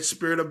attract that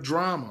spirit of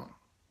drama.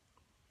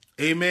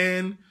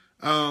 Amen.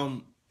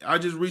 I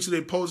just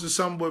recently posted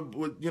something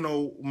with you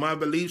know, my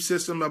belief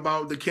system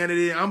about the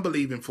candidate I'm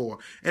believing for.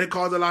 And it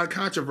caused a lot of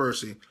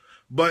controversy.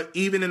 But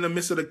even in the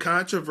midst of the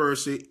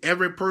controversy,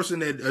 every person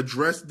that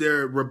addressed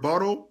their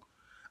rebuttal,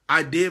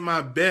 I did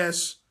my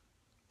best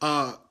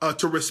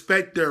to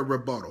respect their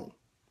rebuttal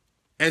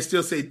and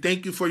still say,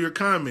 thank you for your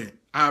comment.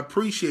 I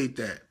appreciate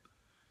that.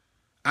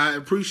 I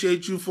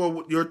appreciate you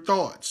for your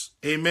thoughts.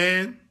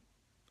 Amen.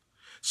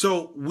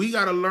 So we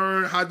got to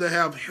learn how to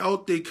have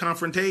healthy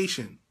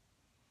confrontation.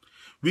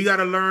 We got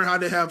to learn how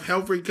to have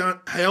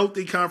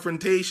healthy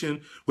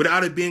confrontation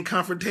without it being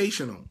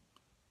confrontational.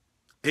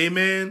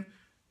 Amen.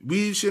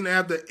 We shouldn't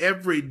have to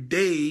every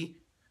day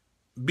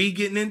be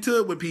getting into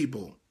it with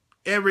people.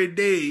 Every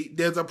day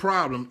there's a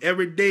problem.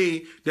 Every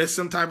day there's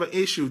some type of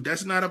issue.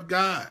 That's not of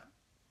God.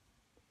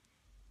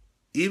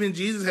 Even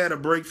Jesus had a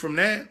break from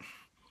that.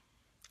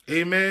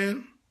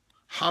 Amen.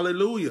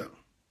 Hallelujah.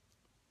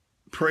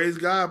 Praise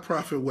God,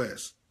 Prophet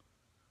West.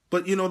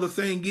 But you know, the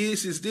thing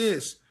is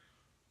this.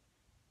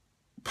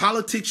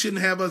 Politics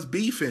shouldn't have us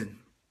beefing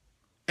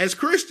as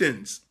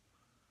Christians.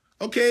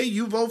 Okay,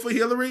 you vote for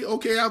Hillary.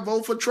 Okay, I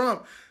vote for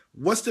Trump.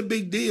 What's the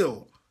big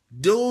deal?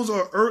 Those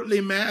are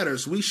earthly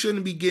matters. We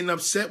shouldn't be getting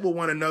upset with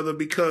one another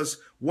because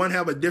one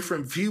have a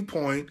different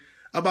viewpoint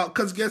about,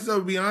 because guess what,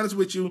 to be honest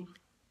with you,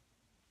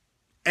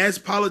 as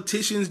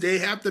politicians, they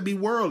have to be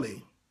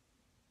worldly.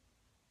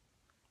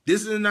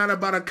 This is not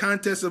about a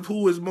contest of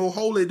who is more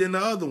holy than the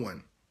other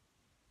one.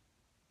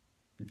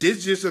 This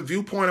is just a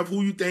viewpoint of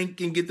who you think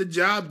can get the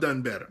job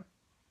done better.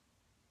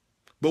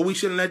 But we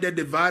shouldn't let that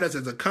divide us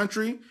as a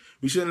country.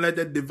 We shouldn't let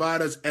that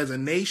divide us as a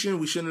nation.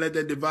 We shouldn't let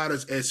that divide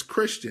us as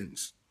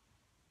Christians.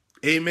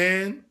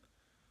 Amen.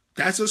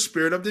 That's a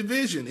spirit of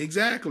division.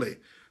 Exactly.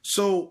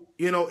 So,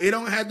 you know, it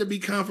don't have to be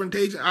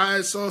confrontation.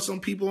 I saw some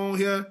people on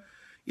here,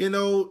 you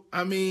know,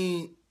 I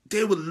mean,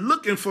 they were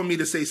looking for me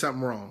to say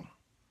something wrong.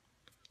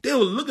 They were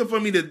looking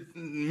for me to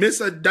miss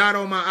a dot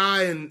on my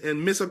I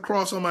and miss a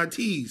cross on my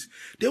T's.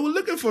 They were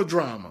looking for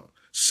drama.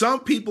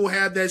 Some people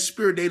have that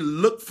spirit. They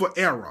look for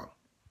error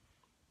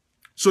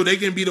so they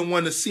can be the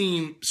one to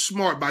seem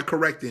smart by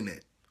correcting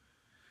it.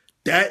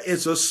 That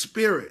is a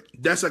spirit.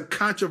 That's a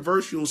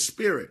controversial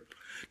spirit.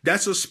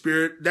 That's a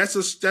spirit. That's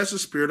a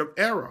spirit of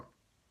error.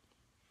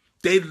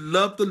 They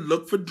love to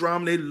look for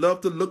drama. They love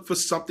to look for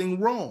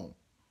something wrong.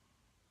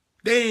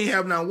 They ain't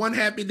have not one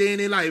happy day in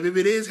their life. If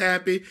it is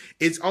happy,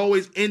 it's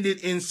always ended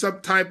in some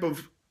type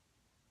of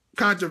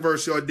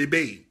controversy or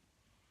debate.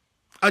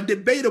 A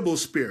debatable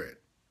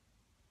spirit.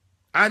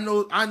 I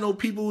know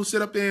people who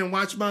sit up there and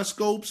watch my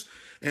scopes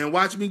and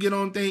watch me get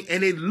on things,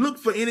 and they look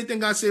for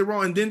anything I say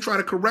wrong and then try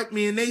to correct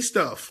me in their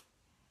stuff.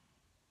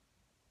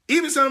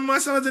 Even some of my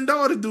sons and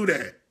daughters do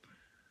that.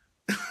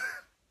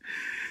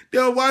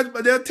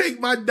 They'll take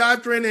my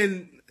doctrine,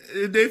 and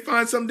if they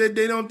find something that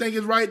they don't think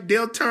is right,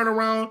 they'll turn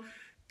around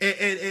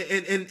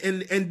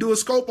and do a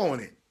scope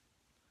on it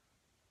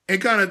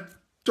and kind of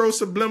throw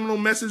subliminal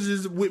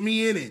messages with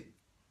me in it.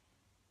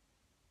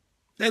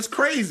 That's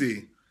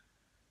crazy.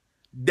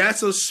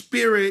 That's a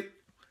spirit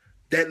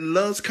that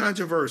loves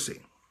controversy.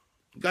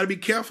 You got to be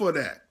careful of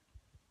that.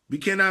 We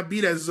cannot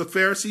be that. It's a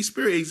Pharisee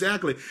spirit.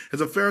 Exactly.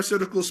 It's a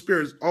Pharisaical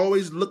spirit. It's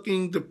always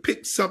looking to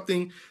pick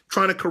something,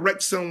 trying to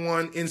correct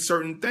someone in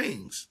certain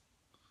things.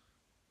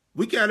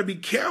 We got to be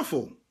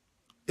careful.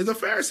 It's a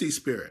Pharisee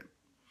spirit.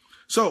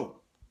 So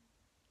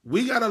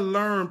we got to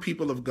learn,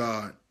 people of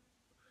God,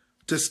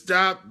 to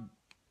stop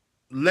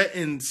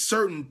letting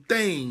certain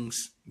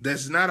things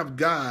that's not of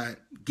God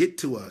get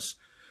to us.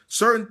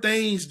 Certain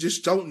things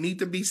just don't need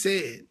to be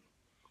said.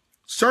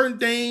 Certain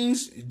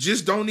things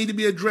just don't need to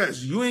be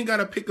addressed. You ain't got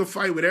to pick a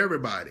fight with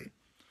everybody.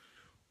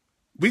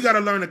 We got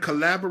to learn to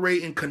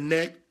collaborate and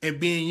connect and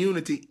be in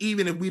unity,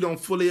 even if we don't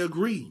fully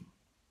agree.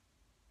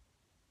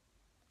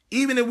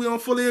 Even if we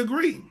don't fully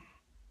agree.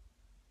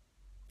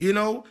 You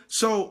know,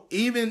 so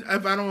even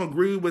if I don't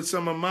agree with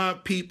some of my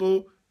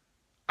people,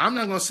 I'm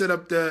not going to sit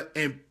up there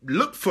and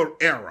look for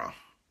error.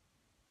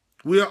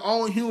 We are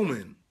all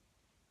human.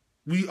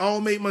 We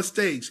all make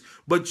mistakes,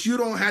 but you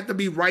don't have to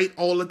be right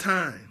all the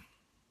time.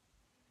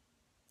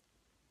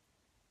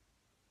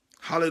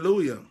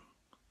 Hallelujah.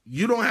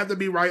 You don't have to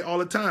be right all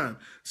the time.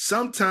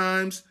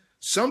 Sometimes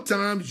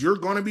you're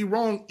going to be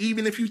wrong,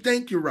 even if you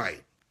think you're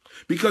right,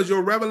 because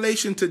your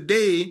revelation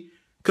today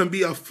can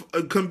be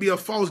a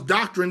false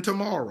doctrine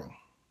tomorrow.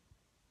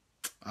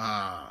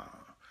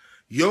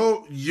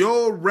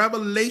 Your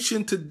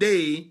revelation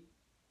today,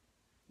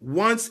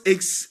 once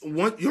excelled,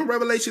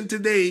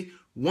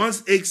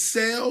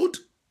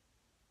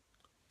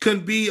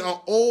 can be an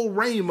old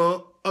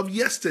rhema of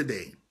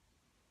yesterday,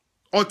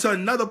 or to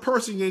another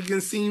person it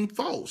can seem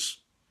false.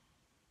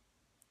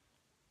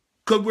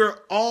 Because we're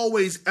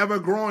always ever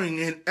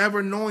growing and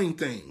ever knowing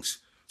things.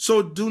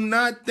 So do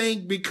not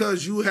think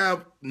because you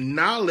have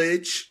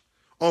knowledge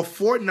or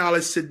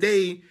foreknowledge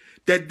today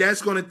that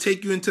that's going to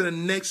take you into the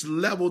next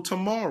level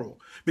tomorrow.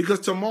 Because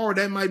tomorrow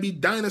that might be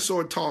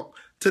dinosaur talk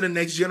to the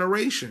next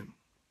generation.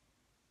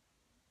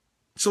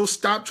 So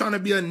stop trying to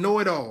be a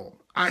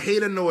know-it-all. I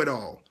hate a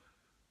know-it-all.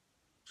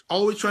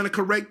 Always trying to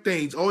correct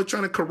things. Always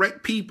trying to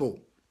correct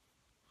people.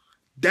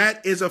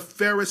 That is a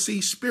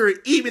Pharisee spirit,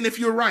 even if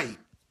you're right.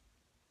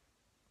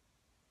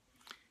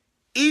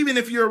 Even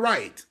if you're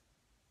right.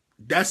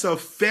 That's a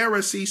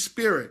Pharisee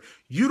spirit.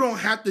 You don't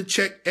have to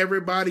check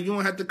everybody. You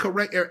don't have to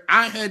correct.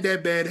 I had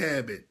that bad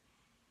habit.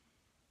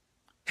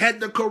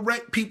 Had to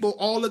correct people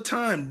all the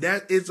time.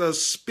 That is a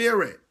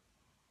spirit.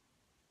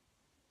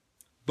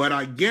 But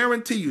I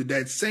guarantee you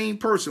that same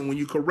person, when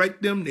you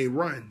correct them, they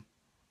run.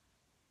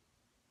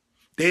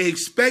 They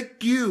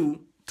expect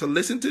you to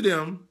listen to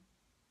them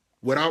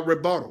without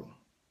rebuttal,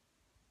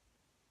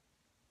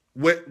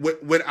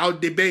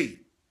 without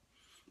debate.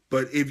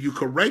 But if you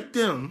correct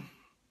them,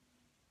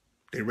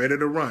 they're ready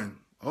to run.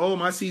 Oh,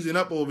 my season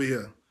up over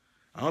here.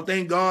 I don't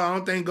think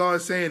God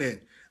is saying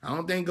it. I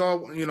don't think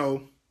God,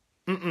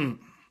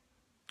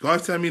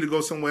 God's telling me to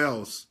go somewhere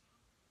else.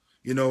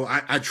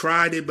 I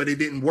tried it, but it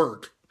didn't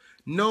work.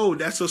 No,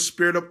 that's a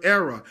spirit of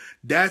error.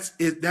 That's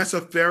it. That's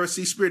a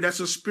Pharisee spirit. That's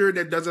a spirit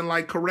that doesn't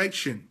like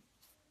correction.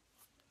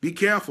 Be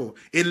careful.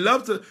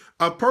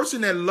 A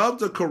person that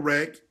loves to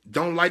correct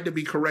don't like to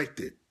be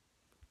corrected.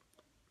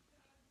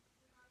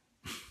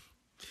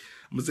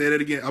 I'm going to say that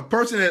again. A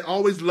person that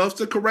always loves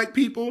to correct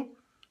people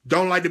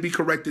don't like to be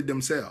corrected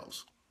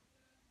themselves.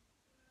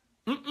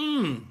 They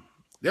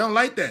don't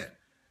like that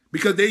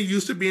because they're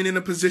used to being in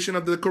a position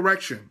of the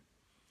correction,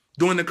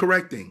 doing the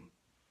correcting.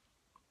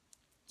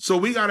 So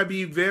we got to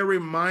be very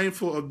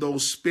mindful of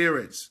those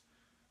spirits.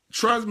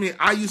 Trust me,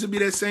 I used to be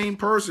that same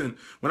person.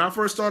 When I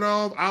first started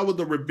off, I was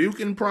the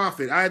rebuking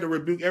prophet. I had to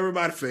rebuke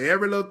everybody for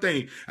every little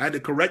thing. I had to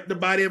correct the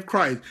body of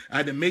Christ. I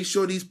had to make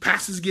sure these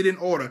pastors get in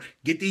order,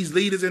 get these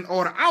leaders in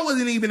order. I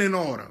wasn't even in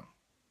order.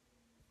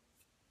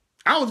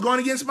 I was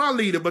going against my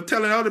leader, but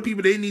telling other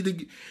people they need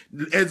to,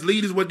 as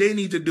leaders, what they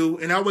need to do,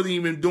 and I wasn't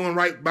even doing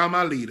right by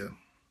my leader.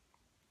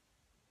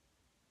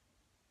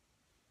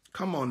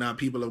 Come on now,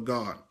 people of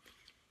God.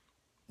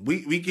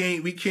 We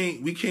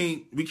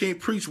can't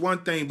preach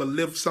one thing but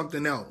live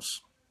something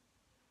else.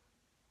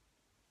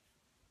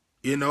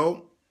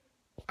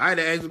 I had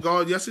to ask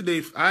God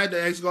yesterday. I had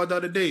to ask God the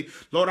other day,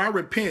 Lord, I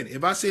repent.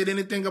 If I said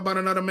anything about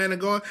another man of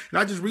God, and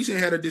I just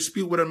recently had a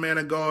dispute with a man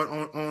of God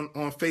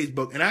on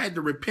Facebook, and I had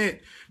to repent.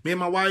 Me and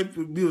my wife,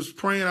 we was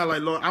praying. I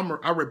like, Lord,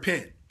 I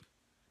repent.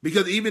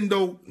 Because even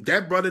though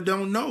that brother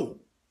don't know,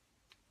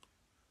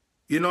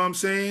 you know what I'm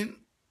saying?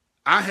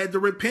 I had to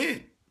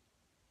repent.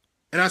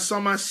 And I saw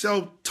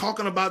myself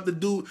talking about the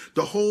dude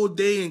the whole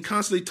day and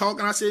constantly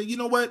talking. I said, you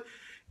know what?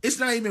 It's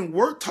not even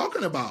worth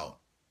talking about.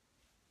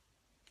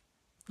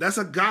 That's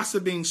a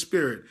gossiping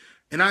spirit.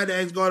 And I had to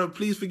ask God to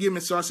please forgive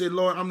me. So I said,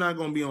 Lord, I'm not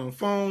going to be on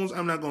phones.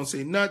 I'm not going to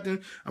say nothing.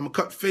 I'm going to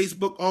cut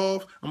Facebook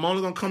off. I'm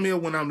only going to come here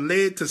when I'm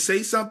led to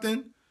say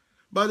something.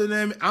 But other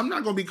than that, I'm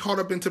not going to be caught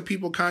up into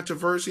people's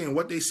controversy and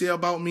what they say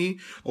about me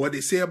or what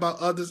they say about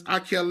others. I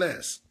care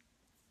less.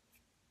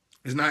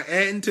 It's not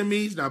adding to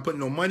me. It's not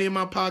putting no money in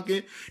my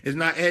pocket. It's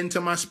not adding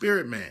to my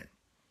spirit, man.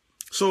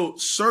 So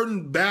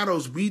certain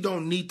battles we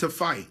don't need to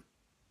fight.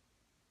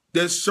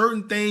 There's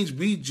certain things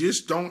we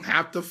just don't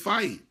have to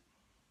fight.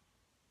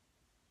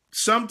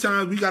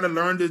 Sometimes we got to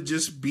learn to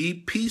just be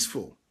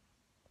peaceful.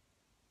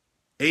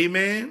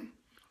 Amen.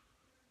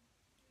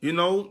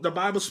 The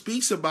Bible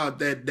speaks about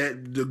that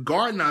to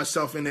guarding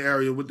ourselves in the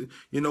area with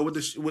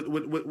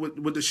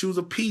the shoes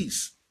of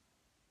peace.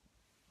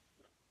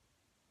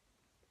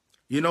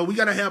 We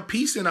got to have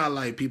peace in our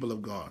life, people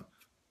of God.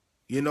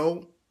 We ain't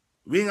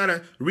got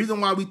to. The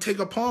reason why we take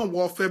upon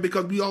warfare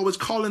because we always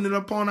calling it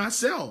upon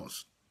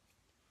ourselves.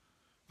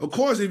 Of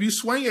course, if you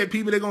swing at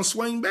people, they're going to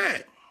swing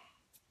back.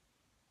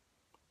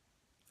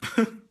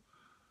 And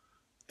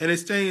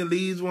this thing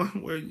leads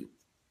one where,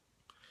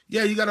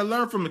 you got to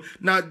learn from it.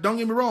 Now, don't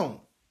get me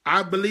wrong.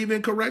 I believe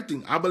in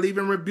correcting. I believe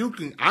in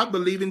rebuking. I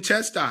believe in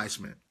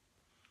chastisement.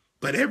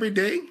 But every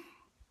day,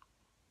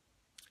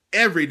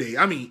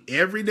 I mean,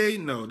 every day,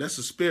 no, that's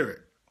a spirit.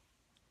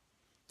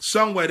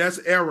 Somewhere that's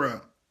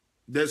error.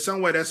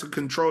 Somewhere that's a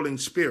controlling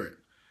spirit.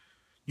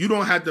 You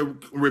don't have to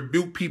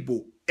rebuke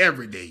people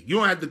every day. You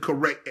don't have to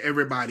correct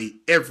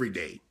everybody every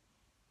day.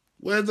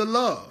 Where's the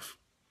love?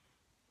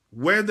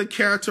 Where are the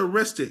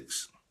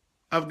characteristics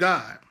of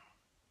God?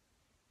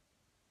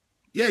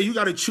 Yeah, you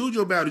got to choose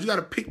your battles. You got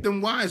to pick them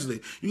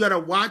wisely. You got to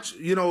watch,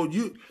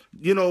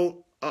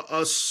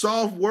 a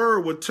soft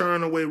word would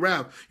turn away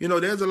wrath.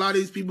 There's a lot of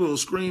these people who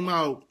scream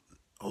out,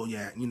 oh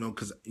yeah,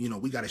 because,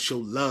 we got to show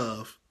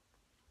love.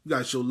 We got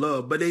to show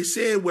love. But they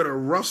say it with a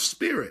rough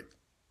spirit.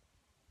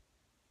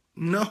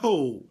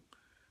 No.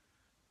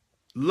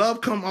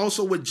 Love come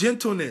also with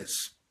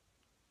gentleness,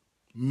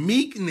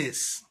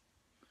 meekness,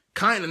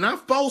 kindness,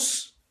 not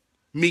false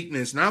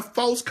meekness, not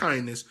false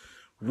kindness,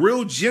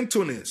 real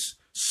gentleness.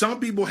 Some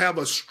people have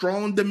a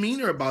strong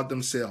demeanor about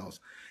themselves.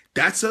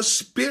 That's a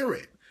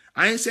spirit.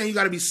 I ain't saying you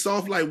got to be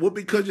soft like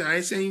whoopee cushion. I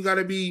ain't saying you got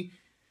to be,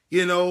 I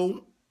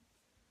don't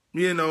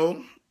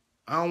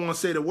want to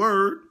say the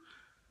word.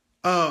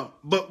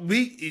 But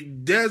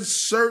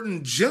there's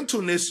certain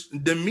gentleness,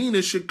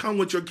 demeanor should come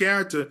with your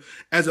character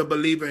as a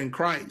believer in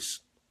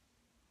Christ.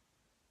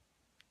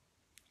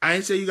 I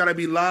ain't say you got to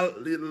be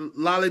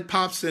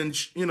lollipops and,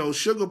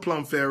 sugar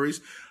plum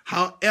fairies.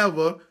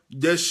 However,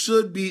 there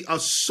should be a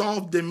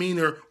soft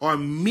demeanor or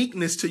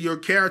meekness to your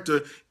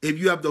character if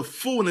you have the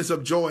fullness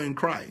of joy in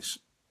Christ.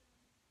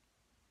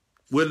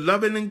 With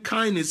loving and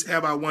kindness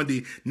have I won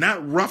thee.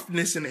 Not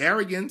roughness and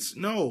arrogance.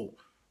 No.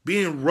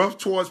 Being rough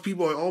towards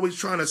people and always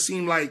trying to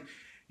seem like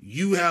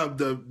you have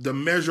the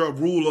measure of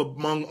rule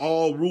among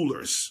all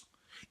rulers.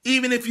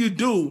 Even if you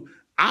do,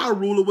 our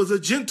ruler was a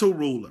gentle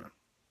ruler.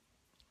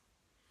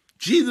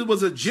 Jesus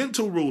was a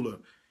gentle ruler.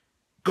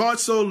 God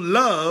so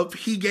loved,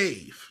 he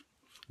gave.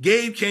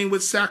 Gave came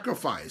with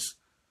sacrifice.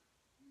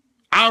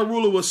 Our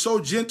ruler was so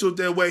gentle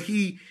that where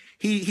he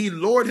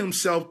lowered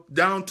himself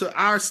down to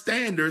our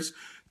standards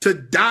to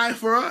die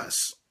for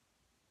us.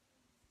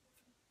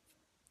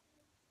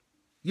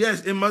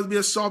 Yes, it must be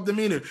a soft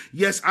demeanor.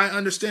 Yes, I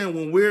understand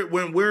when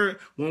we're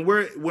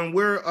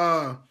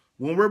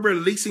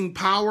releasing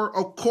power,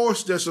 of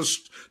course there's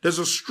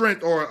a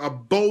strength or a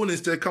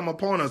boldness that come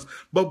upon us.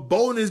 But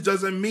boldness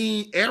doesn't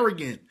mean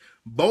arrogant.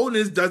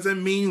 Boldness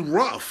doesn't mean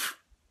rough.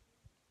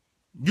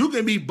 You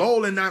can be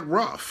bold and not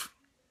rough.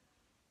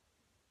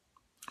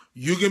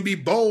 You can be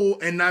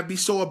bold and not be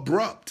so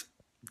abrupt.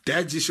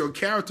 That's just your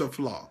character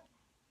flaw.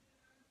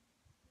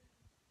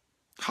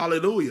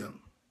 Hallelujah.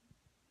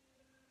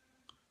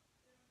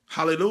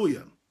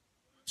 Hallelujah.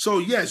 So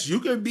yes, you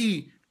can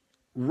be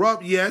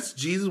rough. Yes,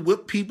 Jesus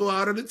whipped people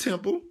out of the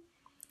temple.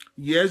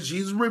 Yes,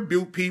 Jesus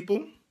rebuked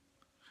people.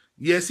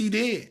 Yes, he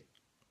did.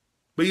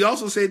 But he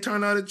also said,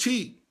 turn out a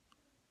cheek.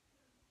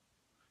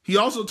 He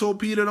also told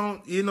Peter,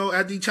 don't,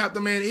 after he chopped the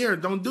man's ear,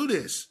 don't do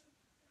this.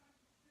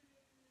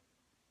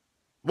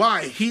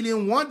 Why? He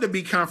didn't want to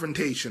be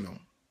confrontational.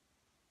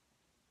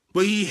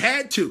 But he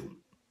had to.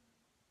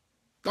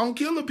 Don't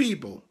kill the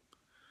people.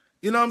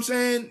 You know what I'm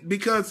saying?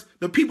 Because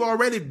the people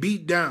already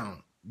beat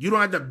down. You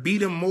don't have to beat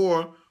them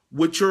more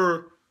with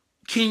your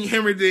King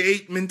Henry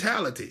VIII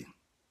mentality.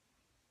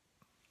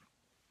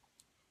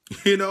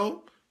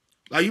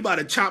 Like you about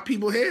to chop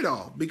people's head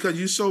off because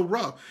you're so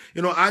rough.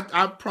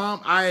 I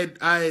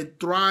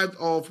thrived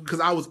off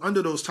because I was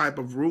under those type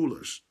of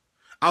rulers.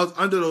 I was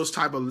under those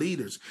type of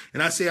leaders.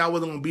 And I say I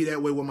wasn't going to be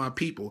that way with my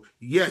people.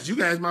 Yes, you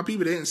guys, my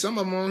people, and some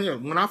of them on here.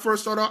 When I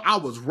first started out, I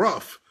was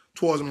rough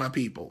towards my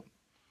people.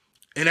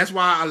 And that's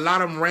why a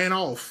lot of them ran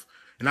off.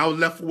 And I was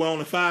left with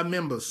only 5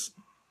 members.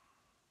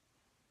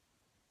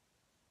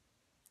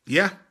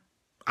 Yeah,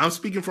 I'm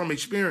speaking from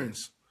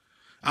experience.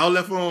 I was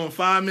left with only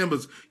 5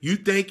 members. You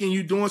thinking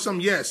you doing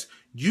something? Yes.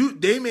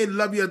 They may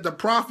love you as the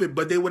prophet,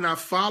 but they will not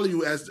follow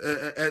you as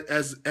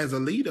a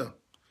leader.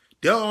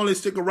 They'll only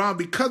stick around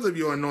because of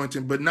your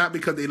anointing, but not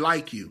because they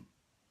like you.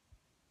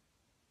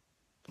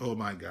 Oh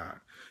my God.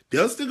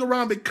 They'll stick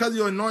around because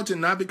you're anointed,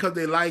 not because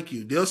they like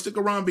you. They'll stick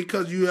around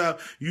because you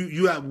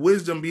have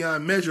wisdom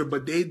beyond measure,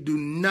 but they do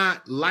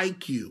not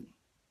like you.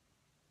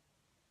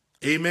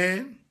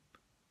 Amen.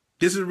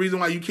 This is the reason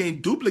why you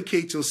can't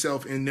duplicate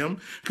yourself in them,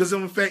 because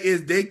in fact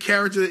is their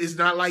character is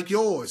not like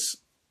yours.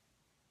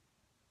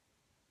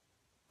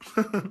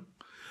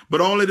 But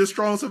only the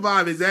strong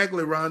survive.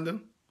 Exactly,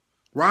 Rhonda.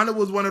 Rhonda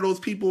was one of those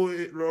people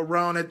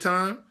around that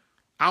time.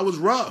 I was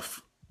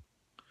rough.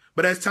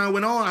 But as time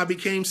went on, I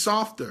became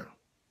softer.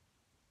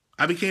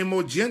 I became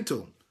more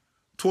gentle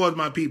towards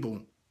my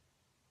people.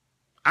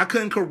 I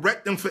couldn't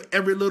correct them for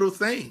every little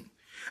thing.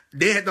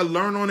 They had to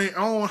learn on their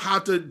own how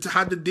to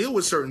deal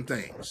with certain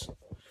things.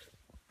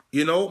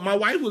 My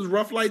wife was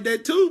rough like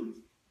that too.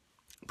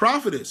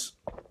 Prophetess.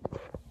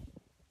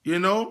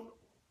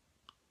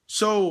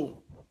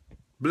 So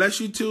bless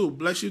you too.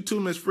 Bless you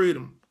too, Miss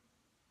Freedom.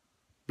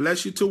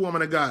 Bless you too,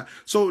 woman of God.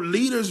 So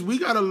leaders, we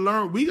gotta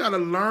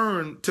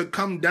learn to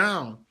come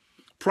down.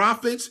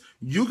 Prophets,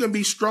 you can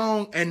be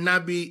strong and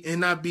not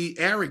be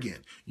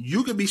arrogant.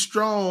 You can be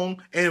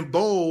strong and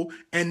bold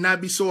and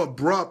not be so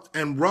abrupt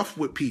and rough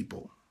with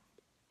people.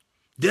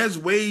 There's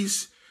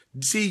ways.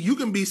 See, you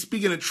can be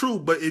speaking the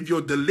truth, but if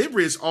your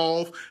delivery is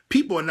off,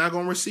 people are not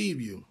going to receive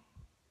you.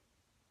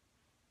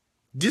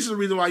 This is the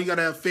reason why you got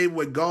to have favor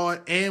with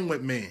God and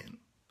with man.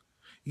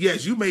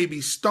 Yes, you may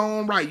be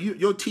stone right.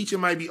 Your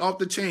teaching might be off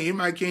the chain. It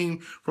might came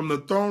from the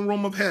throne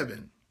room of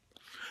heaven.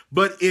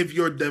 But if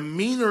your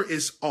demeanor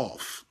is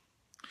off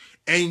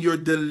and your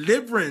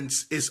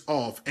deliverance is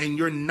off and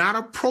you're not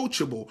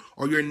approachable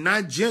or you're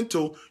not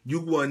gentle,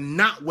 you will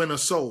not win a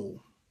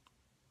soul.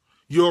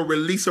 You'll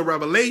release a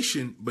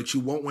revelation, but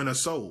you won't win a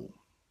soul.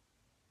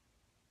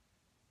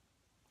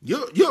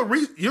 You'll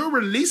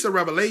release a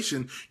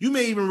revelation. You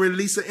may even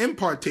release an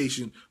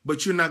impartation,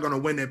 but you're not going to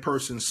win that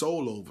person's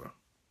soul over.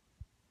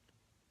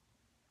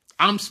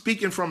 I'm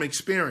speaking from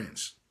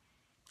experience.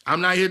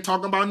 I'm not here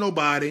talking about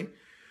nobody.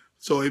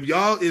 So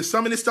if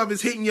some of this stuff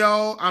is hitting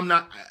y'all,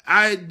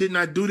 I did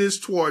not do this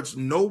towards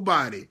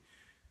nobody.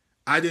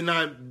 I did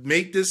not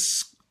make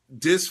this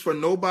for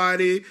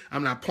nobody.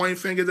 I'm not pointing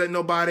fingers at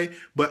nobody,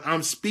 but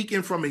I'm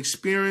speaking from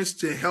experience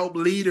to help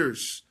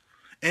leaders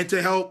and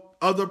to help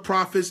other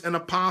prophets and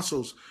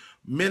apostles.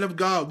 Men of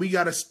God, we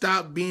got to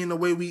stop being the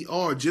way we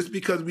are. Just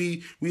because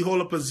we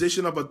hold a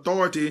position of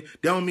authority,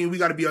 that don't mean we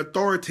got to be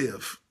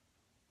authoritative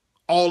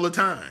all the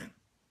time.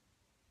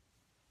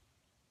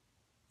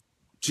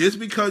 Just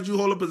because you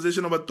hold a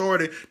position of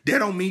authority, that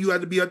don't mean you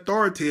have to be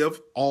authoritative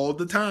all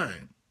the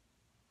time.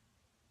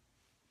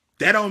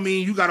 That don't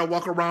mean you got to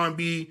walk around and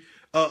be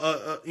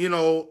you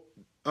know,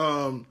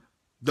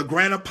 the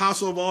grand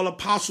apostle of all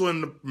apostles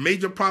and the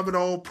major prophet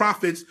of all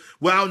prophets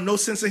without no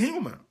sense of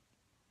humor.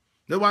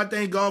 That's why I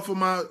thank God for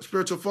my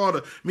spiritual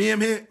father. Me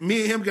and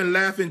him can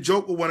laugh and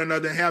joke with one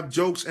another and have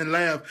jokes and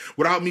laugh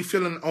without me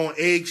feeling on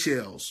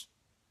eggshells.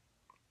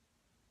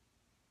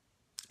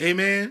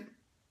 Amen.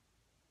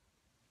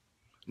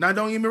 Now,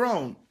 don't get me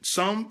wrong.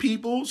 Some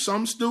people,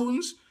 some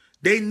students,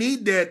 they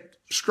need that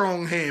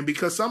strong hand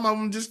because some of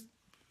them just,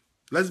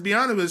 let's be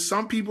honest,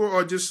 some people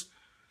are just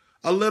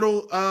a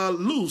little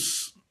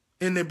loose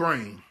in their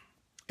brain.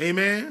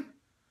 Amen.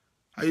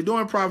 How you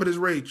doing, Prophetess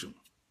Rachel?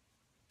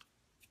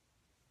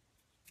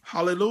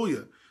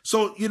 Hallelujah.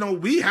 So, you know,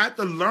 we have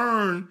to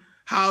learn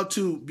how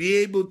to be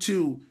able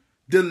to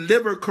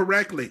deliver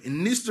correctly.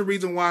 And this is the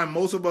reason why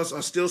most of us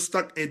are still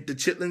stuck in the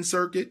Chitlin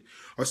circuit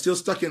or still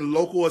stuck in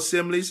local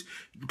assemblies,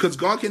 because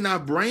God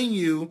cannot bring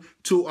you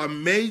to a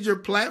major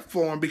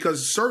platform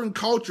because certain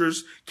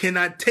cultures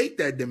cannot take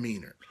that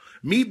demeanor.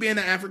 Me being an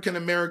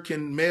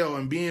African-American male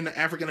and being an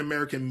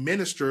African-American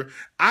minister,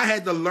 I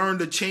had to learn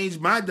to change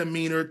my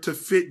demeanor to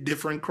fit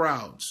different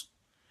crowds.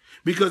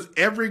 Because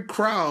every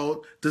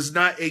crowd does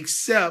not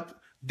accept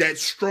that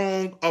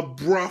strong,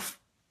 abrupt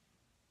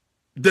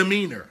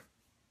demeanor.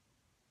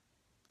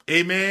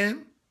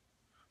 Amen?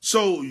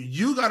 So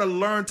you got to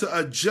learn to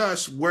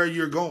adjust where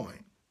you're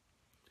going.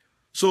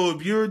 So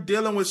if you're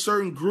dealing with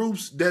certain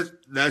groups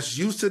that's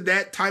used to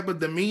that type of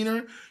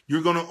demeanor,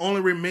 you're going to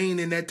only remain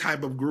in that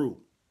type of group.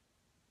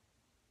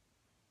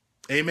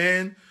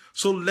 Amen?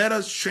 So let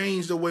us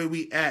change the way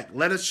we act.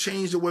 Let us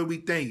change the way we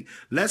think.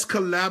 Let's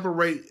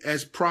collaborate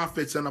as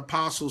prophets and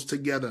apostles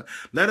together.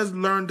 Let us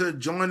learn to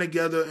join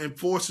together in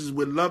forces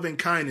with love and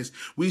kindness.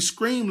 We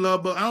scream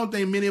love, but I don't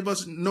think many of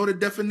us know the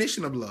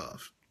definition of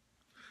love.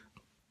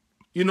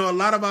 You know, a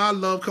lot of our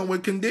love comes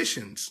with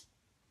conditions.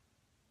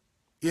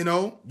 You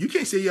know, you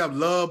can't say you have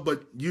love,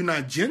 but you're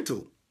not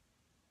gentle.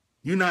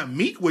 You're not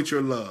meek with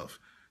your love.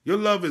 Your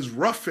love is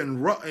rough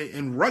and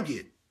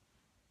rugged.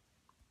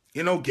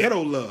 You know,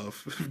 ghetto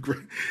love.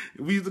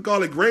 We used to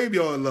call it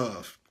graveyard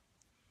love.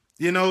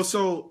 You know,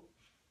 so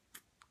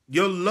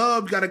your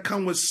love got to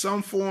come with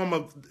some form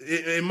of,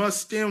 it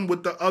must stem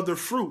with the other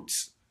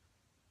fruits.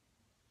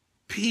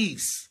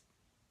 Peace,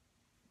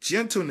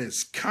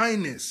 gentleness,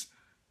 kindness,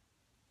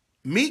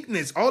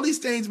 meekness. All these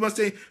things must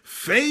say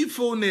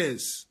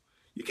faithfulness.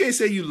 You can't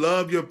say you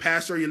love your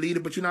pastor or your leader,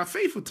 but you're not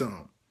faithful to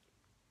them.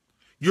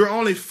 You're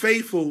only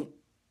faithful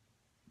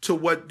to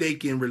what they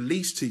can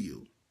release to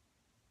you.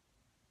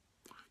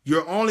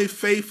 You're only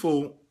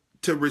faithful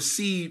to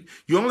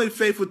receive. You're only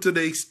faithful to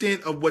the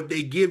extent of what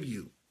they give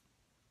you.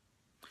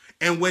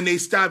 And when they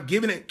stop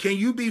giving it, can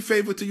you be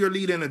faithful to your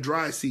leader in a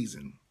dry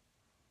season?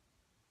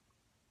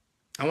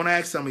 I want to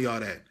ask some of y'all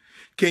that.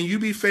 Can you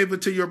be faithful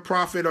to your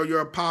prophet or your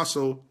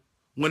apostle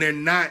when they're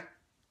not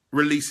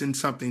releasing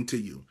something to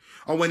you?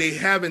 Or when they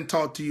haven't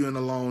talked to you in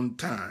a long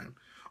time?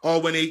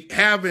 Or when they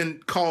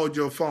haven't called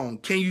your phone?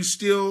 Can you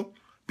still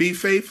be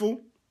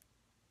faithful?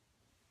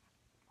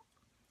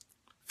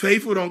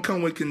 Faithful don't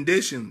come with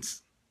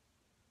conditions.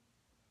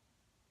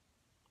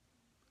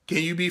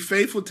 Can you be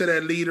faithful to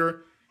that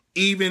leader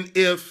even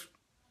if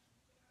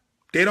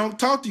they don't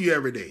talk to you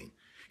every day?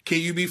 Can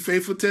you be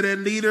faithful to that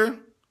leader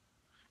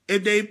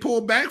if they pull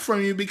back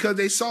from you because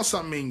they saw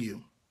something in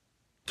you?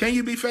 Can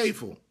you be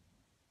faithful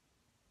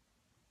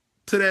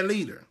to that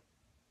leader?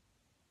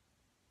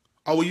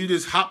 Or will you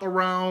just hop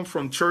around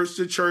from church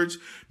to church,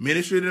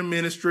 ministry to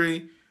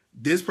ministry,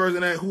 this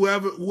person, that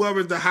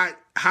whoever's the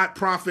hot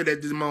prophet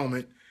at this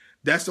moment,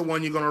 that's the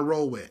one you're going to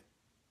roll with?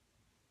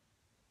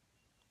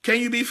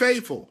 Can you be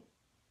faithful?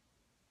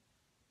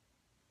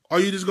 Or are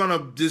you just going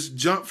to just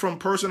jump from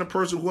person to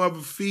person, whoever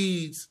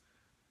feeds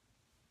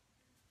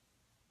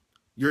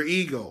your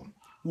ego,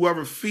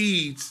 whoever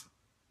feeds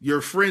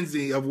your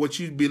frenzy of what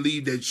you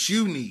believe that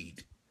you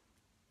need?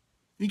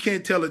 You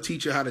can't tell a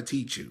teacher how to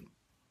teach you.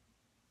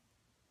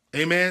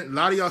 Amen. A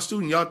lot of y'all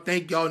students, y'all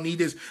think y'all need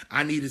this.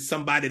 I needed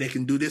somebody that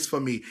can do this for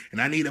me. And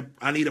I need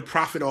a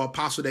prophet or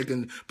apostle that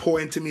can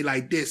pour into me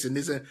like this and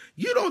this. And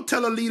you don't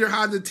tell a leader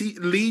how to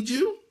lead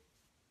you.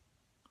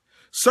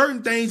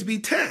 Certain things be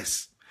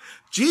tests.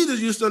 Jesus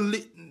used to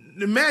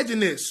imagine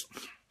this.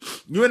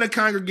 You're in a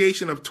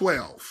congregation of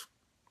 12.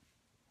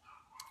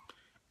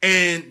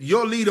 And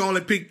your leader only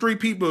picked 3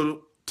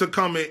 people to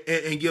come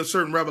and give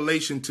certain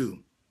revelation to.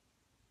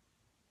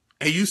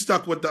 And you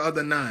stuck with the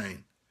other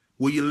 9.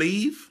 Will you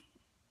leave?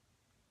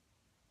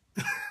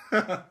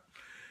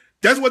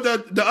 That's what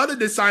the other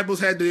disciples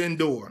had to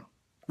endure.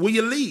 Will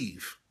you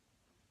leave?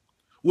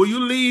 Will you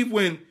leave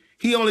when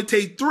he only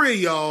take 3 of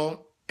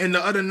y'all and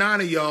the other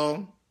 9 of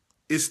y'all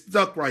is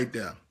stuck right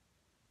there?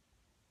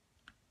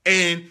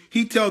 And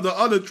he tell the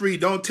other 3,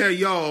 don't tell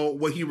y'all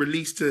what he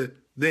released to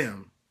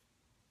them.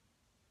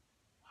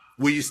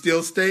 Will you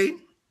still stay?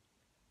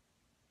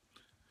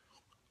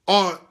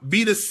 Or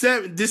be the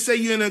 7, just say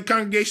you're in a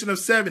congregation of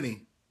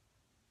 70.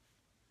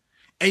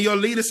 And your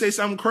leader say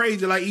something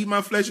crazy like eat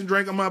my flesh and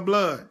drink of my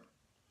blood.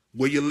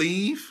 Will you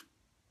leave?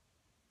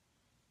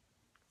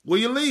 Will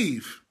you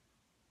leave?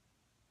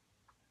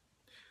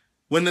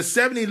 When the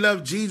 70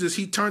 left Jesus,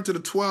 he turned to the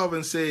 12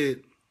 and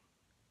said,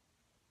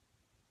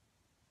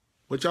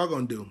 what y'all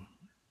gonna do?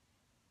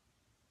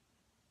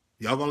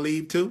 Y'all gonna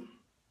leave too?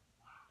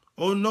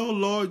 Oh no,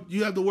 Lord,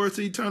 you have the words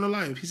of eternal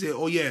life. He said,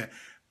 oh yeah,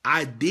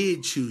 I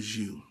did choose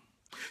you.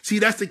 See,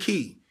 that's the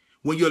key.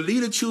 When your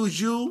leader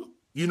chooses you,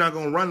 you're not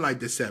gonna run like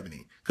the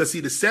 70. Because see,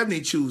 the 70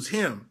 choose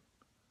him,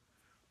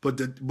 but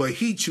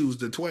he choose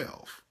the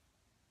 12.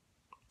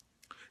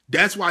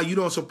 That's why you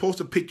don't supposed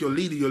to pick your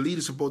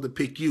leader's supposed to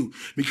pick you.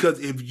 Because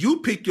if you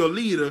pick your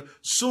leader,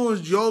 soon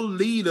as your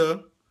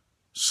leader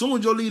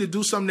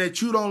do something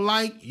that you don't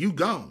like, you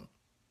gone.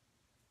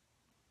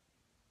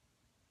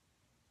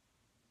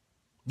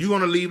 You're going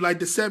to leave like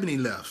the 70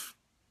 left.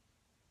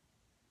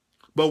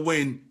 But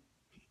when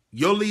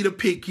your leader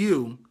pick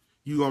you,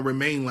 you're going to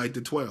remain like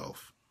the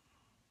 12.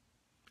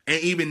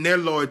 And even their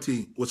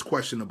loyalty was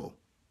questionable.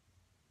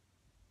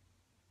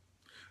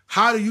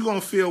 How are you going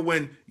to feel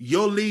when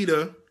your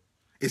leader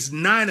is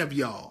 9 of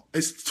y'all?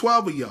 It's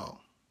 12 of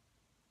y'all.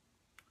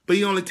 But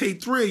he only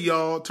take 3 of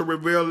y'all to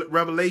reveal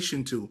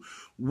revelation to.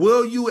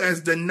 Will you,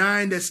 as the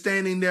 9 that's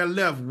standing there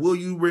left, will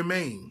you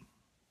remain?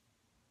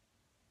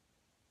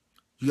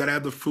 You got to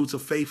have the fruits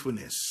of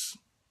faithfulness.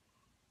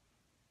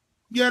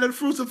 You got to have the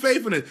fruits of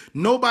faithfulness.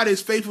 Nobody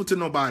is faithful to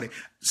nobody.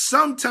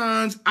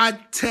 Sometimes I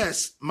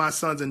test my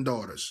sons and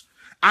daughters.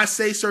 I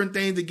say certain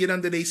things to get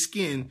under their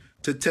skin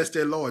to test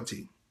their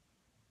loyalty,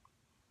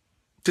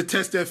 to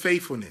test their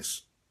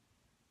faithfulness,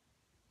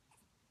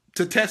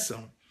 to test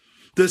them,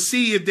 to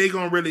see if they're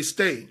going to really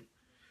stay.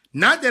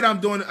 Not that I'm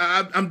doing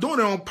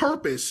it on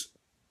purpose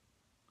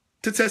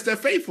to test their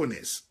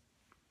faithfulness.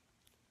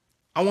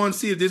 I want to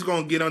see if this is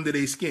going to get under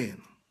their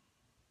skin.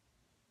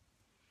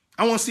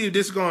 I want to see if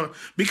this is going to,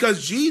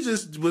 because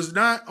Jesus was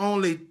not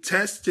only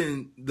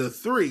testing the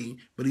 3,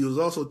 but he was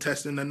also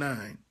testing the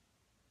 9.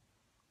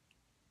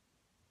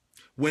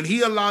 When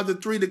he allowed the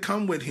 3 to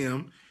come with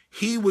him,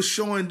 he was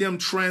showing them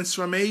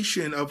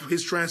transformation of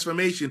his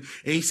transformation.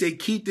 And he said,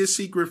 keep this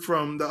secret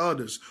from the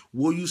others.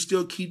 Will you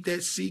still keep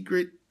that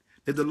secret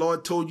that the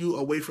Lord told you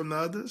away from the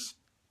others?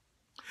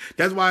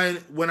 That's why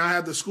when I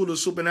have the School of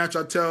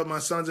Supernatural, I tell my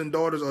sons and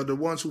daughters, or the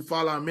ones who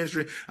follow our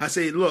ministry, I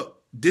say, look,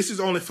 this is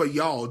only for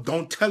y'all.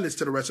 Don't tell this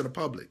to the rest of the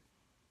public.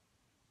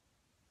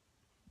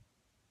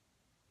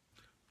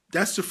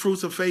 That's the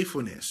fruits of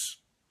faithfulness.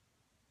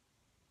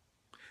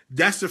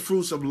 That's the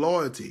fruits of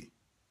loyalty.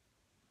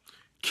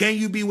 Can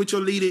you be with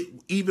your leader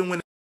even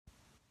when?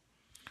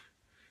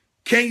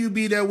 Can you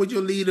be there with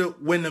your leader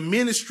when the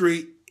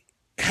ministry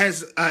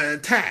has an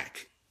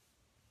attack?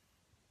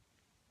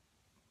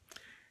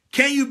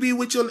 Can you be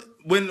with your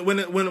when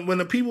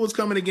the people was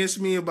coming against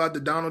me about the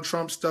Donald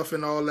Trump stuff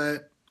and all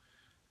that,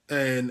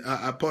 and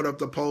I put up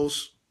the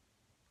post,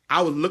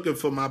 I was looking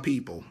for my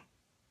people.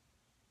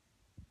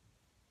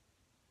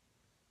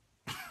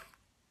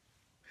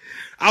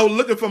 I was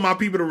looking for my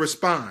people to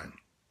respond.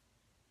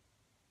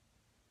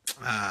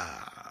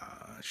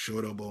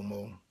 Short up,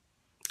 Omo.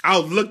 I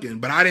was looking,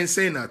 but I didn't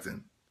say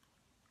nothing.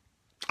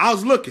 I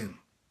was looking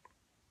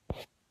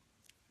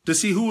to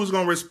see who was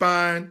going to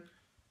respond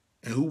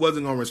and who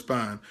wasn't going to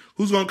respond.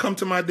 Who's going to come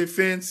to my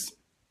defense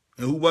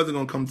and who wasn't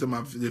going to come to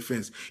my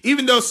defense.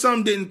 Even though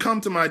some didn't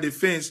come to my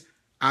defense,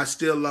 I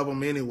still love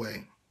them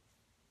anyway.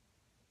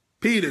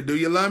 Peter, do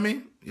you love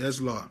me?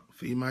 Yes, Lord.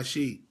 Feed my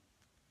sheep.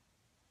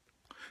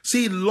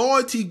 See,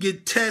 loyalty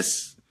get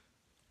tests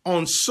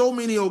on so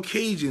many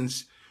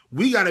occasions.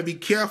 We got to be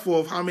careful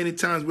of how many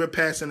times we're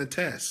passing a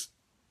test.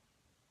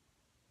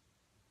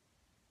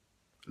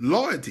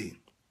 Loyalty,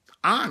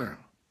 honor,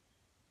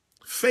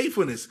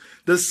 faithfulness,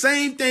 the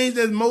same things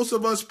that most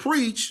of us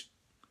preach.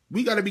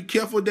 We got to be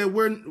careful that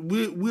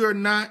we're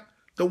not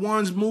the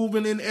ones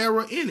moving in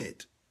error in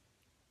it.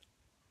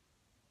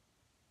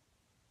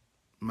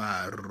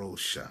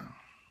 Marosha.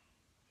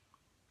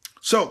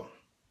 So,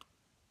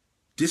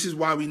 this is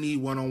why we need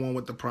one-on-one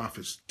with the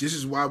prophets. This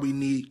is why we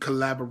need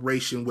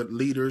collaboration with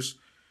leaders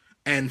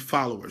and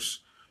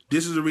followers.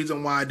 This is the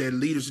reason why that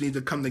leaders need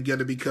to come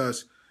together,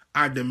 because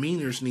our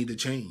demeanors need to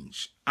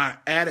change. Our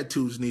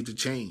attitudes need to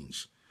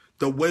change.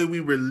 The way we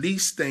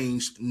release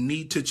things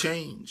need to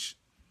change.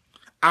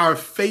 Our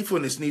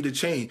faithfulness need to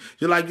change.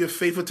 Just like you're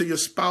faithful to your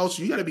spouse,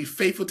 you got to be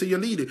faithful to your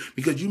leader,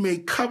 because you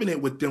made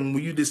covenant with them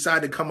when you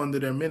decide to come under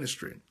their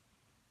ministry.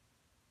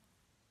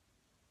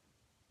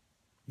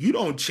 You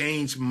don't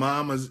change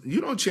mamas. You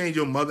don't change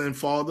your mother and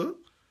father.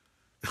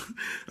 I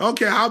don't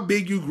care how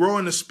big you grow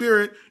in the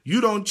spirit.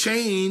 You don't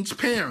change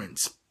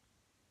parents.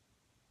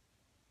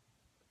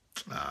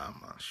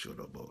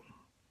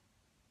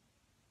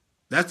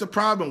 That's the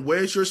problem.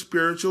 Where's your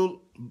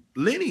spiritual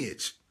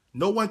lineage?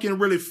 No one can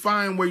really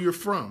find where you're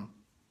from.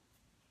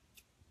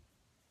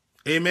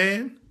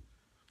 Amen.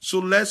 So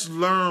let's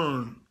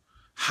learn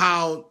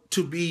how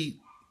to be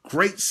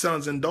great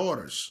sons and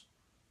daughters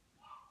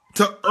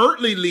to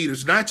earthly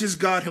leaders, not just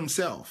God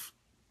himself.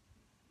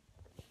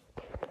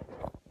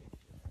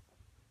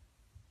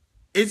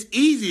 It's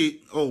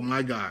easy. Oh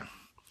my God.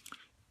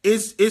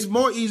 It's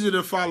more easy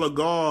to follow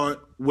God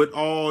with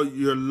all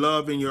your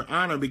love and your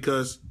honor,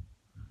 because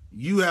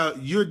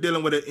you're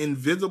dealing with an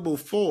invisible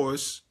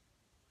force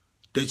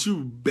that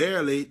you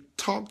barely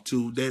talk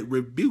to that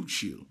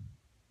rebukes you.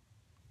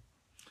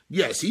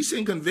 Yes, he's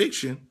in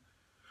conviction,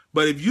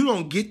 but if you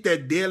don't get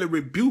that daily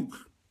rebuke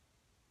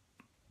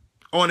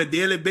on a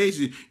daily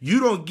basis, you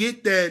don't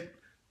get that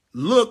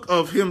look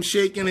of him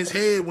shaking his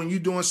head when you're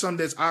doing something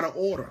that's out of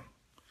order.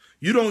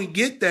 You don't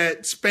get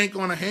that spank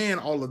on the hand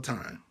all the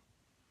time.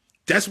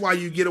 That's why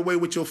you get away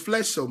with your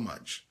flesh so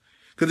much.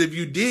 Because if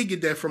you did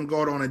get that from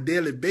God on a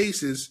daily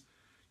basis,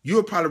 you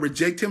would probably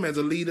reject him as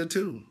a leader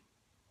too.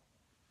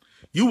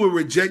 You will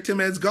reject him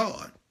as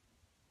God.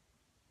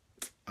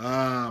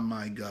 Ah,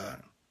 my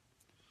God.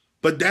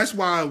 But that's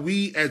why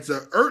we as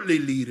the earthly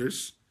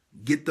leaders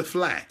get the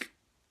flack.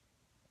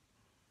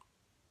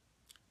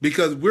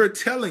 Because we're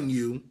telling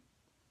you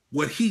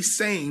what he's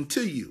saying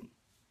to you.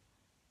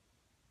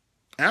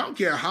 I don't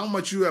care how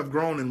much you have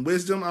grown in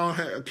wisdom. I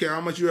don't care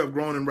how much you have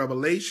grown in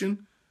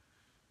revelation.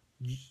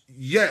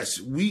 Yes,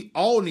 we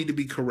all need to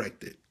be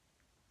corrected.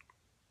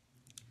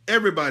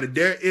 Everybody,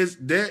 there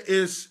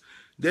is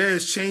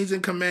change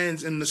and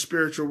commands in the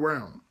spiritual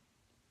realm.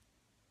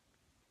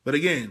 But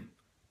again,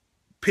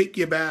 pick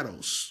your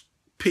battles.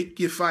 Pick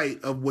your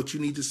fight of what you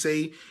need to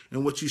say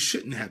and what you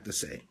shouldn't have to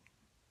say.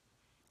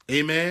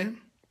 Amen.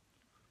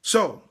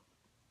 So,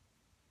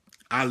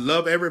 I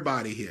love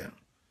everybody here.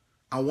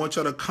 I want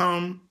y'all to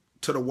come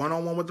to the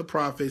one-on-one with the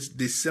prophets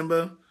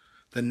December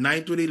the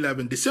 9th through the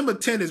 11th. December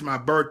 10th is my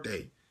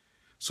birthday.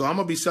 So I'm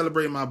going to be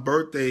celebrating my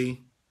birthday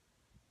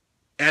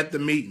at the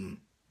meeting.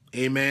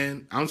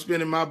 Amen. I'm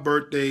spending my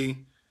birthday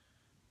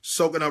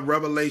soaking up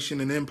revelation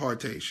and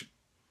impartation.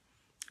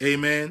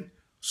 Amen.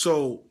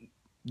 So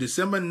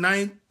December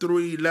 9th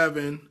through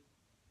 11th.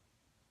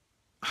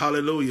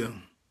 Hallelujah.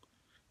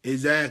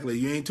 Exactly.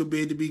 You ain't too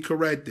big to be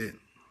corrected.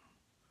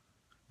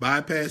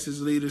 Bypass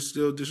his leaders,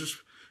 still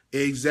disrespect.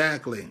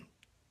 Exactly.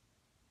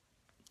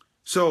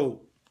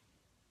 So,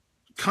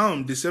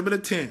 come December the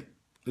 10th,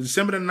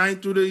 December the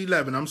 9th through the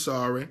 11th, I'm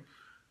sorry.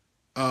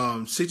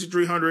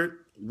 6300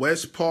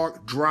 West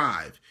Park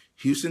Drive,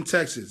 Houston,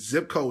 Texas.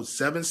 Zip code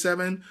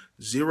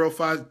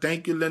 7705.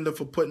 Thank you, Linda,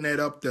 for putting that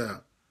up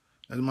there.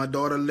 That's my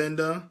daughter,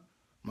 Linda.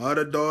 My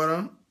other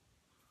daughter,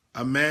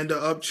 Amanda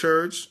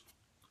Upchurch.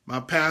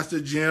 My pastor,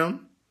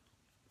 Jim.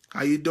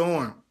 How you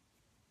doing?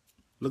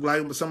 Look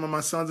like some of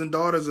my sons and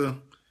daughters are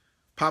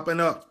popping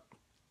up.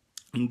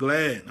 I'm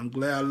glad.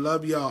 I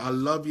love y'all. I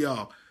love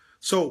y'all.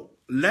 So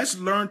let's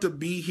learn to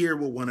be here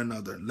with one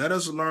another. Let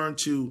us learn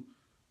to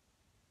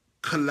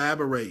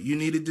collaborate. You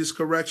needed this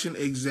correction?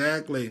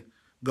 Exactly.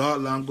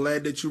 God, I'm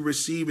glad that you're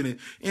receiving it.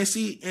 And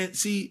see,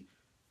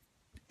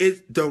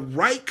 it's the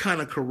right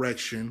kind of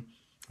correction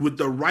with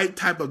the right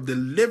type of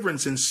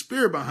deliverance and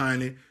spirit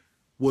behind it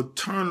will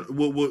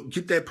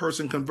get that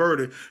person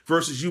converted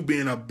versus you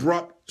being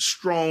abrupt,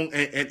 strong,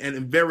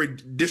 and very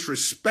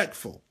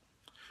disrespectful.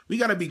 We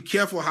got to be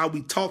careful how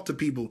we talk to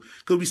people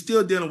because we're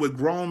still dealing with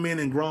grown men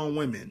and grown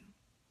women.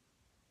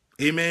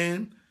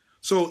 Amen.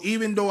 So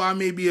even though I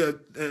may be an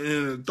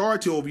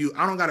authority over you,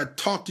 I don't got to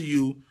talk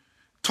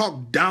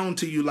down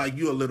to you like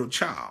you're a little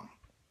child.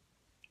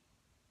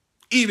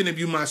 Even if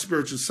you're my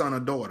spiritual son or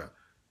daughter.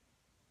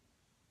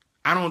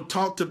 You don't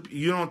talk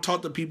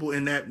to people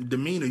in that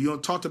demeanor. You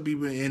don't talk to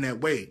people in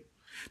that way.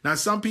 Now,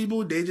 some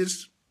people, they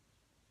just,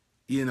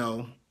 it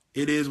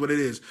is what it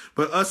is.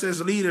 But us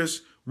as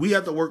leaders, we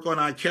have to work on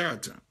our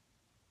character.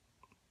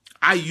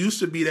 I used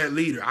to be that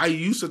leader. I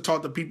used to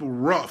talk to people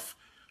rough,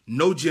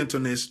 no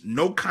gentleness,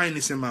 no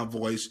kindness in my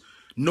voice,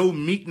 no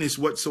meekness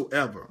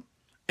whatsoever.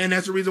 And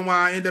that's the reason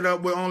why I ended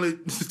up with only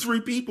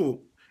 3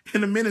 people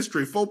in the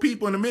ministry, 4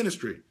 people in the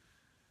ministry.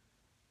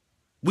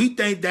 We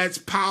think that's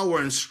power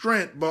and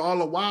strength, but all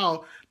the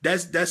while,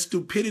 that's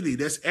stupidity,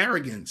 that's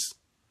arrogance.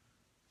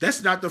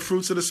 That's not the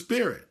fruits of the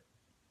Spirit.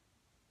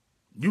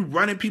 You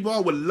running people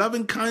out with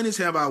loving kindness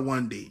have I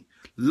one day.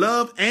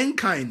 Love and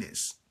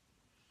kindness.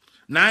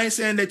 Now, I ain't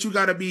saying that you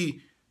got to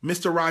be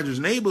Mr. Rogers'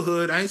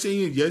 neighborhood. I ain't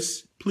saying,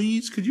 yes,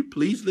 please, could you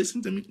please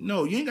listen to me?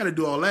 No, you ain't got to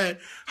do all that.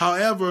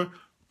 However,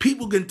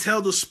 people can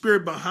tell the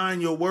spirit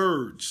behind your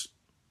words.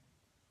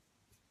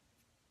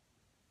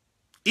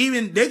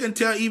 Even they can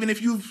tell even if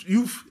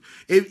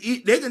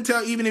they can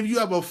tell even if you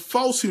have a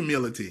false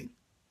humility.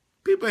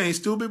 People ain't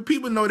stupid.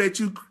 People know that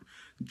you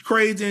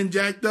crazy and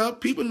jacked up.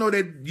 People know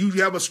that you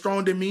have a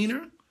strong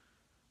demeanor.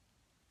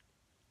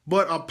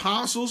 But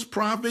apostles,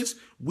 prophets,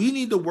 we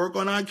need to work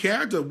on our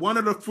character. One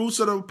of the fruits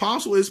of the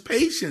apostle is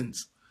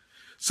patience.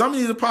 Some of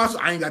these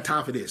apostles, I ain't got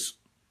time for this.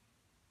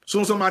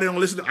 Soon somebody don't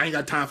listen to, I ain't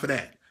got time for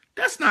that.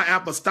 That's not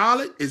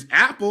apostolic. It's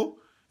apple.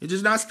 It's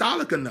just not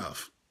stolic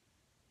enough.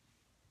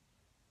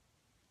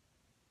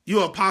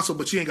 You're an apostle,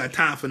 but you ain't got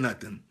time for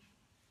nothing.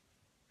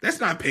 That's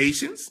not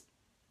patience.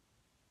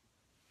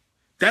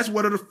 That's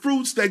one of the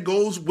fruits that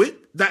goes with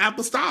the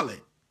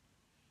apostolic.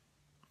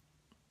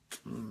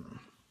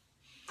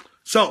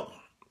 So,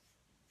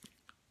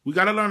 we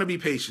got to learn to be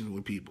patient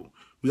with people.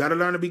 We got to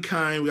learn to be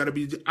kind. We got to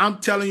be, I'm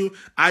telling you,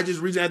 I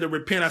just recently had to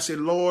repent. I said,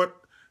 Lord,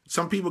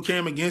 some people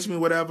came against me,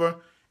 whatever.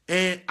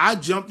 And I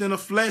jumped in the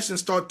flesh and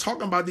started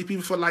talking about these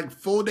people for like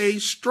 4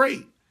 days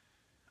straight.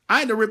 I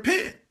had to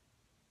repent.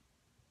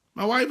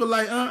 My wife was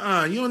like,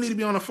 you don't need to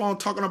be on the phone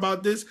talking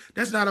about this.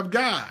 That's not of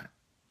God.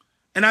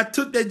 And I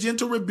took that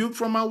gentle rebuke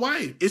from my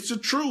wife. It's the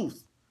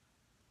truth.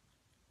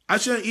 I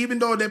shouldn't, even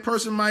though that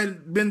person might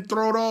have been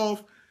thrown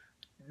off,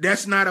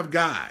 that's not of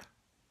God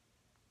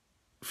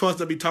for us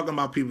to be talking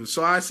about people.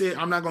 So I said,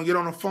 I'm not going to get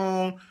on the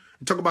phone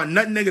and talk about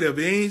nothing negative.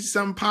 If it ain't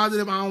something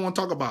positive, I don't want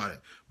to talk about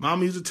it.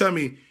 Mom used to tell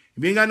me,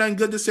 if you ain't got nothing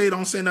good to say,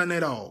 don't say nothing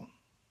at all.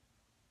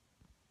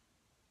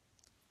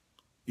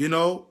 You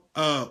know,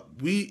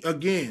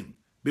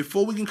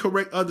 before we can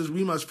correct others,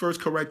 we must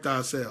first correct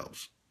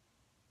ourselves.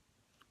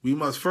 We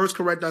must first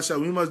correct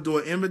ourselves. We must do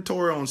an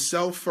inventory on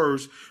self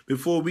first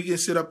before we can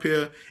sit up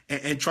here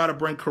and try to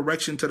bring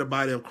correction to the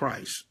body of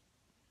Christ.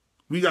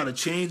 We got to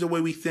change the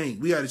way we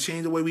think. We got to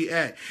change the way we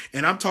act.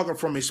 And I'm talking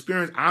from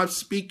experience. I'm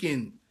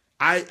speaking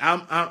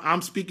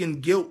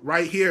guilt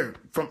right here.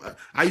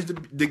 I used to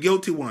be the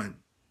guilty one.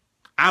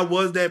 I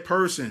was that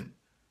person.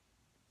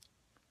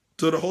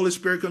 So the Holy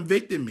Spirit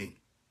convicted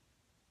me.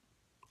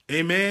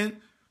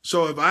 Amen.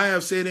 So if I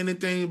have said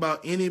anything about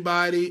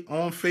anybody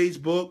on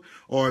Facebook,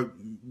 or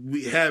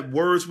we had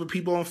words with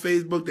people on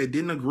Facebook that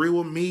didn't agree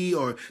with me,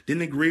 or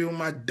didn't agree with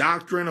my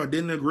doctrine, or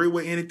didn't agree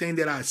with anything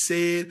that I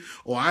said,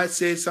 or I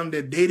said something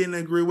that they didn't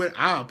agree with,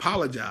 I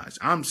apologize.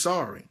 I'm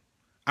sorry.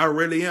 I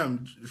really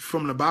am.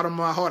 From the bottom of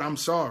my heart, I'm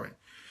sorry.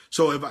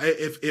 So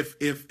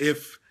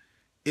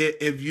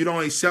if you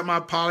don't accept my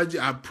apology,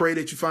 I pray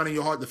that you find in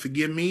your heart to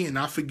forgive me, and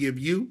I forgive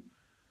you.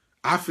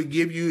 I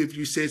forgive you if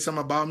you said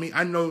something about me.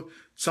 I know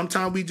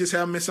sometimes we just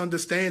have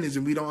misunderstandings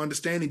and we don't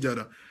understand each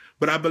other.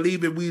 But I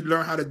believe if we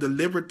learn how to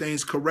deliver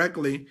things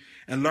correctly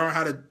and learn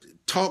how to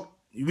talk,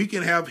 we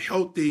can have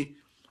healthy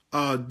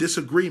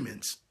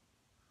disagreements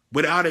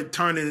without it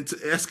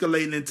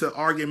escalating into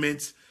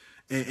arguments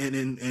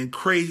and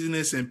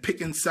craziness and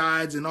picking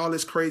sides and all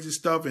this crazy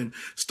stuff and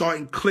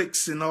starting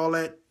cliques and all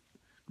that.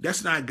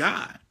 That's not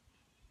God.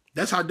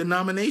 That's how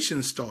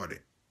denominations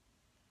started.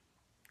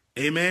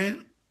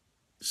 Amen.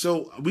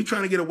 So we're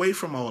trying to get away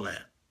from all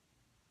that.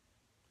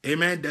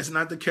 Amen. That's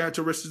not the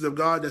characteristics of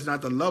God. That's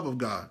not the love of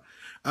God.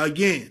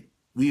 Again,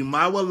 we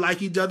might well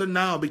like each other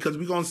now because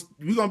we're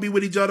gonna be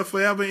with each other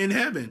forever in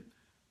heaven.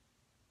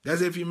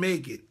 That's if you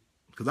make it.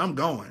 Because I'm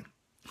going.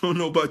 I don't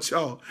know about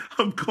y'all.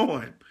 I'm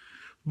going.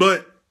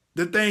 But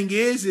the thing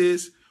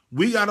is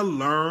we got to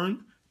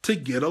learn to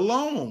get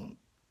along.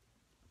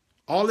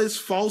 All this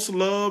false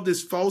love,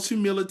 this false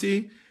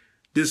humility,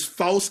 this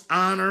false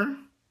honor,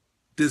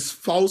 this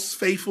false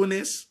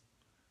faithfulness.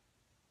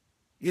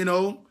 You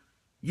know,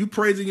 you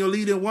praising your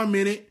leader in 1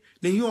 minute,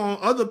 then you on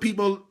other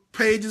people's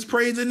pages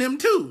praising them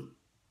too.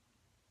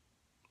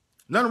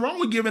 Nothing wrong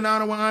with giving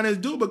honor when honor is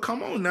due, but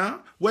come on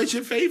now. Where's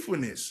your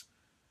faithfulness?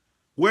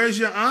 Where's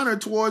your honor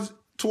towards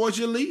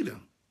your leader?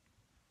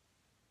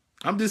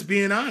 I'm just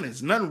being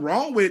honest. Nothing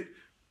wrong with,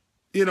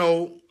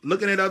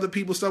 looking at other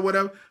people's stuff,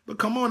 whatever. But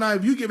come on now,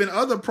 if you're giving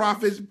other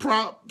prophets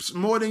props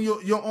more than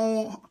your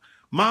own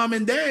mom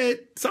and dad,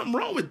 something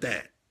wrong with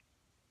that.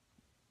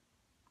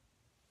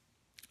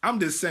 I'm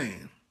just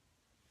saying.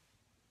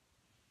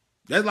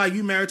 That's like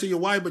you married to your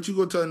wife, but you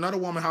go to another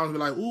woman's house and be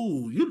like,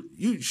 ooh,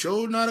 you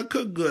sure know how to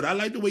cook good. I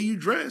like the way you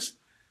dress.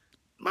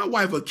 My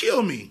wife will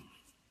kill me.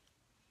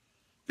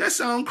 That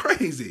sounds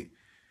crazy.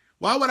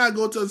 Why would I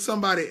go to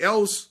somebody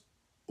else's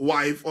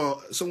wife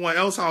or someone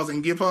else's house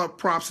and give her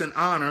props and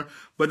honor,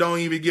 but don't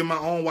even give my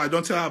own wife?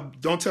 Don't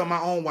tell my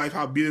own wife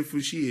how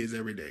beautiful she is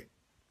every day.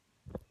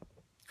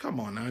 Come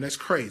on now, that's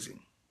crazy.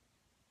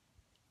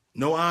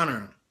 No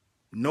honor.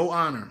 No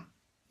honor.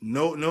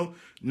 No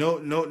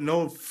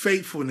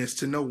faithfulness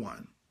to no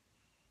one.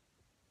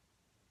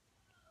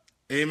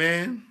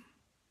 Amen.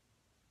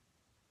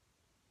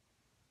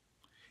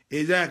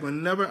 Exactly.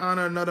 Never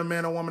honor another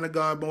man or woman of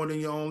God more than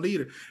your own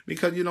leader.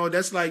 Because,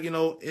 that's like,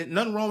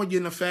 nothing wrong with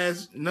getting a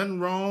fast, nothing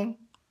wrong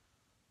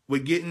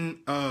with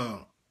getting,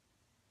 nothing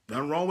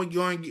wrong with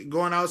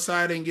going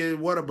outside and getting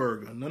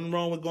Whataburger. Nothing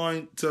wrong with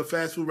going to a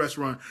fast food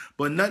restaurant.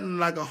 But nothing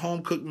like a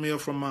home cooked meal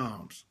from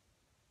mom's.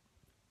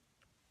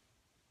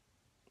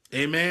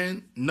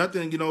 Amen.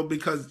 Nothing,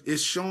 because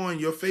it's showing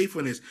your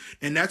faithfulness.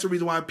 And that's the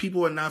reason why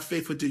people are not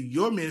faithful to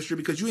your ministry,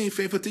 because you ain't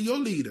faithful to your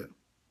leader.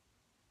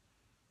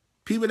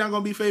 People are not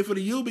going to be faithful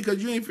to you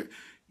because you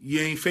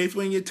ain't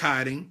faithful in your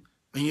tithing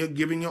and you're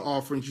giving your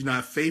offerings. You're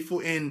not faithful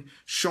in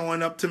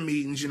showing up to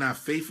meetings. You're not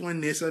faithful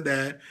in this or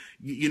that.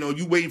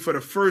 You waiting for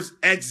the first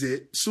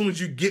exit. As soon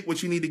as you get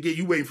what you need to get,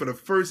 you waiting for the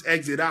first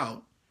exit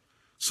out.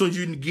 As soon as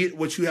you can get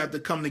what you have to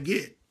come to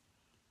get.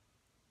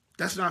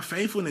 That's not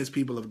faithfulness,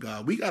 people of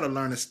God. We got to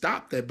learn to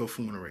stop that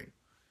buffoonery.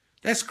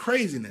 That's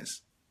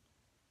craziness.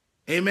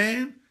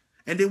 Amen.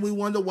 And then we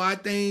wonder why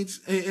things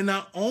in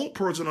our own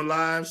personal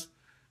lives,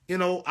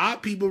 our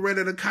people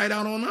ready to kite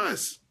out on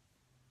us,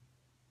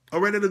 or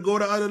ready to go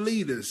to other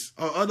leaders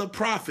or other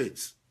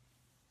prophets.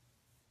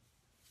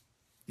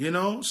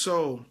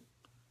 So,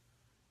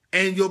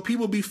 and your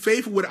people be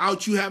faithful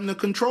without you having to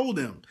control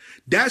them.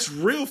 That's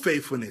real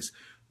faithfulness.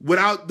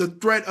 Without the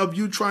threat of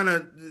you trying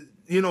to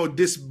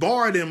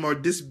disbar them or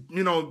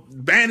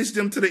banish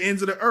them to the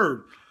ends of the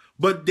earth.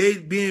 But they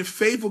being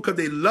faithful because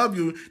they love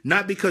you,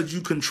 not because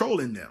you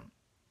controlling them.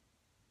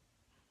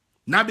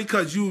 Not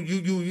because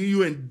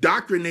you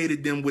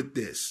indoctrinated them with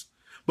this,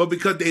 but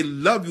because they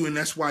love you and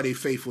that's why they're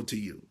faithful to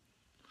you.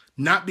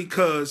 Not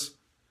because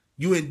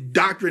you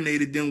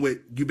indoctrinated them with,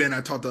 you better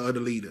not talk to other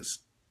leaders.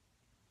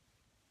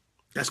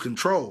 That's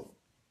control.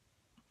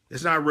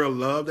 That's not real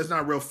love. That's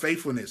not real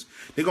faithfulness.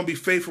 They're going to be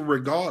faithful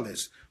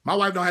regardless. My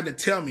wife don't have to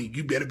tell me,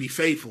 you better be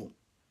faithful.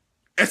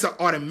 That's an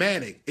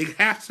automatic. It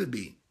has to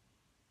be.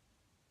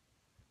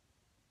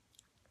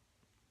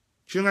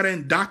 She don't got to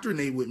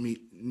indoctrinate with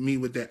me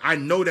with that. I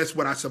know that's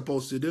what I'm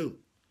supposed to do.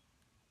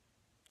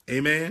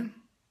 Amen.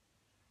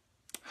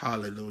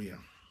 Hallelujah.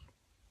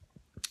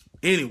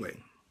 Anyway,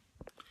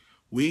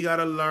 we got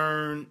to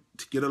learn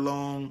to get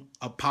along.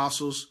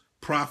 Apostles,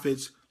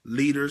 prophets,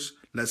 leaders.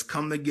 Let's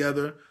come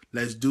together.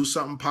 Let's do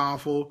something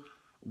powerful.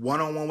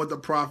 One-on-one with the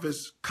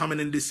prophets coming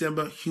in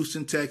December,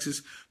 Houston,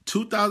 Texas.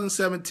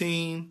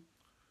 2017,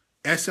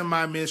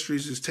 SMI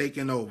Ministries is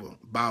taking over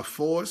by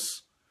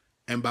force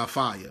and by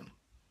fire.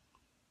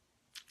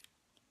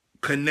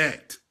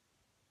 Connect.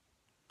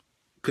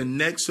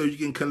 Connect so you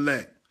can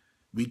collect.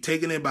 We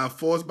taking it by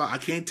force. I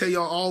can't tell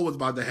y'all all what's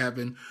about to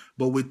happen,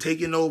 but we're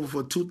taking over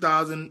for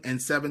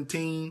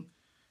 2017.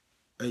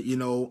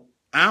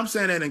 I'm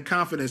saying that in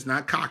confidence,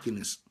 not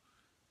cockiness.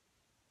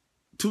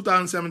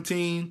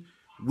 2017,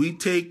 we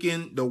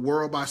taking the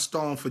world by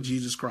storm for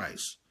Jesus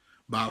Christ.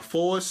 By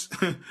force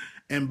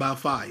and by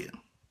fire.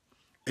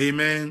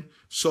 Amen.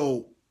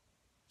 So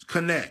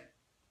connect.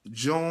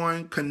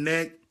 Join,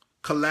 connect,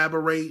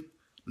 collaborate.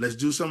 Let's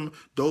do some.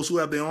 Those who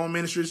have their own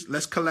ministries,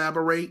 let's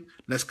collaborate.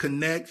 Let's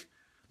connect.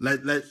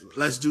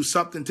 Let's do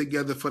something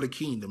together for the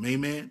kingdom.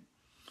 Amen.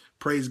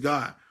 Praise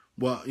God.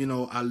 Well,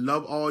 I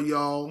love all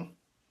y'all.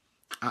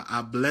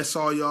 I bless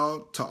all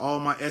y'all. To all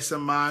my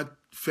SMI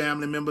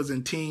family members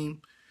and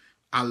team,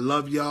 I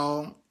love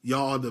y'all.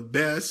 Y'all are the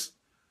best.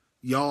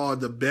 Y'all are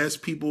the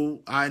best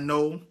people I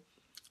know.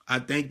 I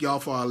thank y'all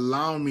for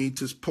allowing me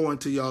to pour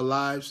into y'all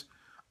lives.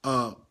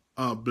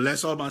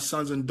 Bless all my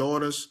sons and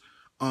daughters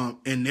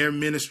in their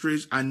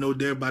ministries. I know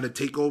they're about to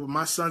take over.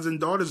 My sons and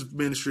daughters'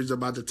 ministries are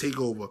about to take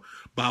over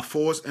by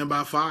force and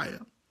by fire.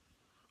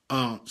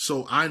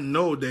 So I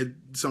know that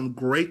some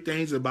great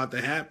things are about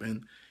to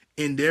happen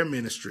in their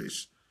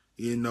ministries.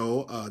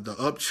 The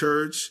Up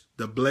Church,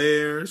 the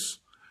Blairs,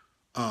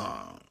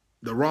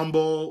 the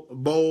Rumble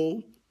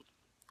Bowl,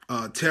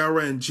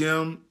 Tara and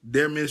Jim,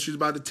 their ministry's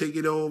about to take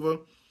it over.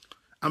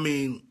 I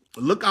mean,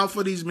 look out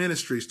for these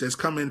ministries that's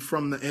coming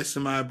from the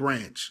SMI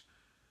branch.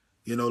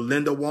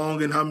 Linda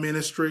Wong and her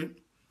ministry.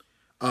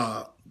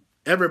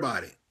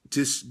 Everybody,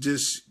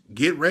 just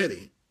get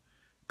ready,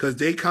 because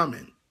they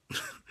coming.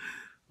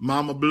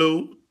 Mama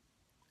Blue,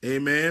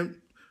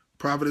 amen.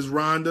 Prophetess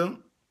Rhonda,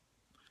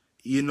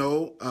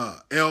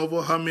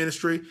 Elva, her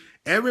ministry.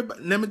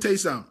 Everybody, let me tell you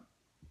something.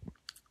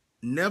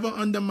 Never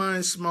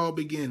undermine small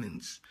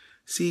beginnings.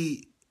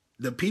 See,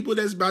 the people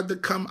that's about to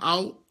come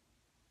out,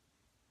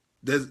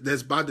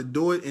 that's about to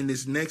do it in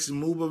this next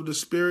move of the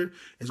Spirit,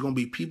 is going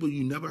to be people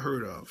you never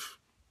heard of.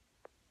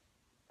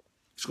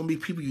 It's going to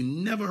be people you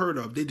never heard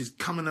of. They're just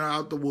coming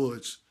out the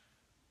woods.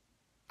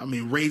 I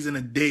mean, raising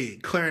the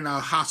dead, clearing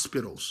out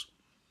hospitals.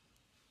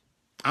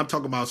 I'm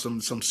talking about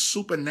some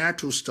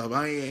supernatural stuff.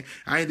 I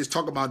ain't just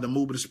talking about the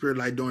move of the Spirit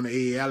like during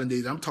the A. Allen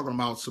days. I'm talking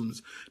about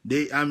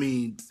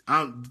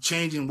I'm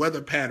changing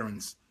weather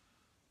patterns.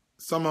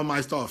 Some of them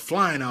might start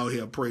flying out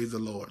here, praise the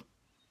Lord.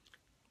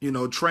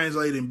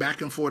 Translating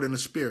back and forth in the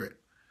Spirit.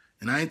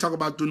 And I ain't talking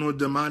about through no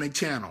demonic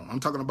channel.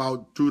 I'm talking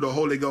about through the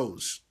Holy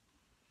Ghost.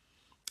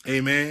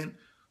 Amen.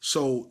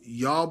 So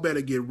y'all better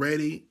get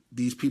ready.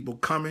 These people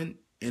coming,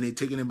 and they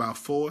taking it by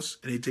force,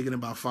 and they taking it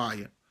by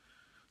fire.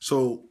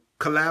 So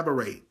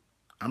collaborate.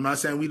 I'm not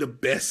saying we the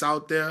best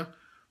out there,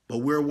 but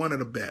we're one of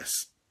the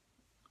best.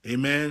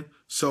 Amen.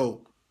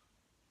 So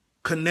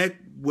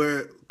connect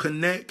where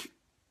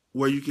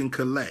you can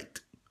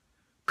collect.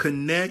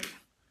 Connect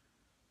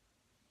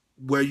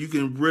where you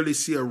can really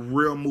see a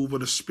real move of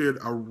the Spirit,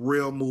 a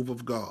real move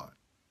of God.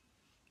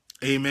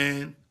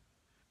 Amen.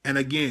 And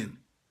again,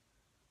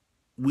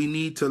 we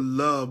need to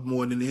love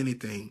more than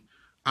anything.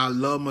 Our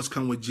love must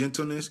come with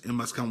gentleness. It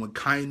must come with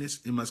kindness.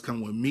 It must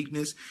come with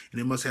meekness.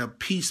 And it must have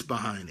peace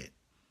behind it.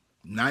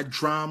 Not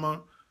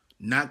drama,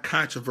 not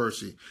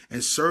controversy.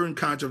 And certain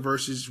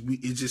controversies, we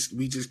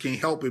just can't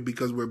help it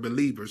because we're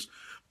believers.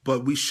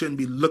 But we shouldn't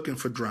be looking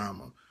for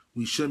drama.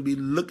 We shouldn't be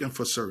looking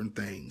for certain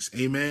things.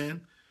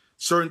 Amen.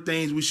 Certain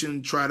things we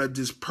shouldn't try to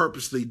just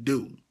purposely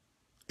do.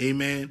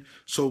 Amen.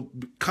 So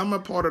become a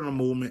part of the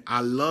movement.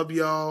 I love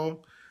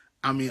y'all.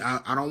 I mean,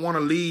 I don't want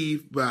to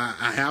leave, but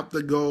I have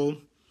to go.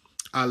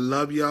 I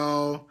love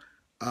y'all.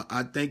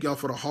 I thank y'all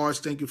for the hearts.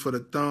 Thank you for the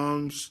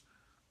thumbs.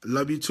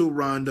 Love you too,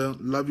 Rhonda.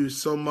 Love you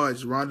so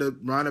much.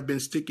 Rhonda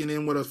been sticking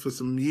in with us for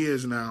some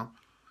years now.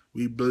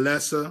 We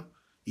bless her.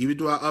 Even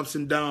through our ups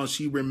and downs,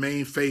 she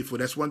remained faithful.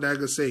 That's one thing I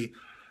can say.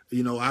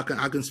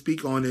 I can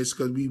speak on this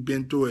because we've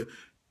been through it.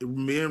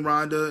 me and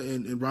Rhonda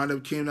and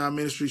Rhonda came to our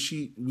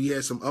ministry. We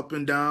had some up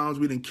and downs.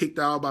 We done kicked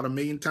out about 1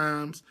 million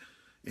times,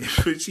 and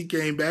she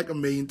came back 1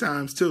 million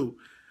times too.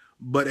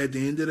 But at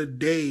the end of the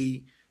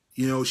day,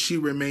 you know, she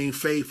remained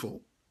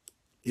faithful.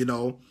 You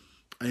know,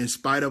 in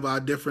spite of our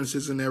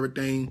differences and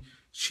everything,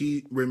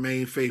 she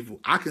remained faithful.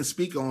 I can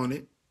speak on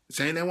it.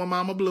 Same thing with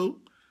Mama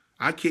Blue.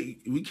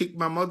 We kicked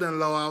my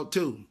mother-in-law out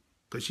too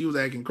because she was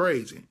acting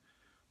crazy.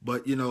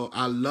 But, you know,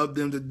 I love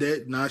them to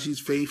death. Now she's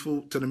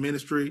faithful to the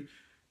ministry.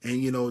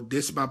 And, you know,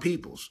 this is my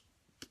peoples.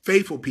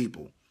 Faithful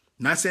people.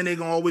 Not saying they're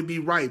going to always be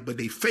right, but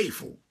they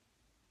faithful.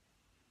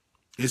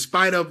 In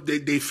spite of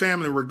their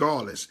family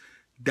regardless.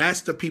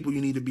 That's the people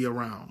you need to be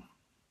around.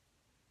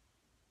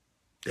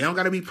 They don't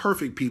got to be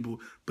perfect people,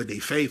 but they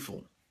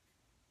faithful.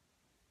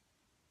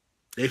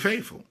 They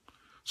faithful.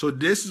 So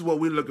this is what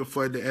we're looking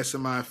for at the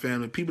SMI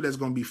family. People that's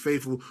going to be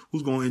faithful,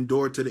 who's going to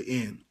endure to the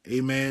end.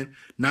 Amen.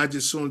 Not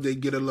just as soon as they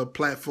get a little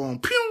platform,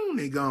 pew,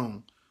 they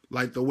gone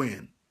like the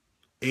wind.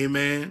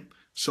 Amen.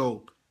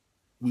 So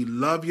we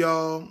love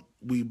y'all.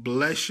 We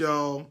bless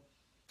y'all.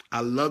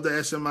 I love the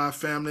SMI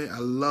family. I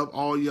love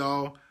all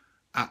y'all.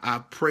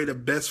 I pray the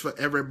best for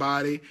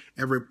everybody,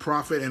 every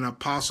prophet and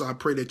apostle. I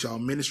pray that y'all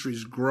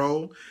ministries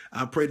grow.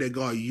 I pray that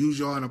God use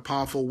y'all in a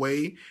powerful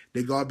way,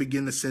 that God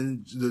begin to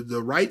send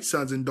the right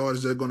sons and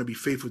daughters that are going to be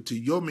faithful to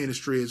your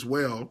ministry as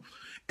well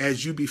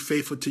as you be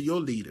faithful to your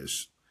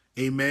leaders.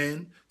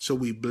 Amen. So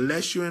we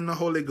bless you in the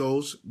Holy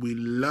Ghost. We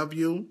love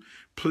you.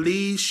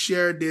 Please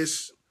share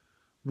this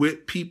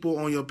with people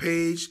on your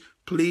page.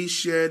 Please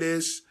share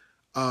this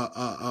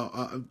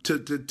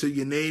to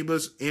your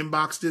neighbors,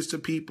 inbox this to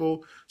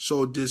people.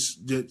 So this,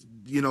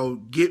 you know,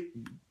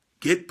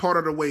 get part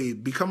of the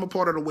wave, become a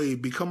part of the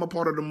wave, become a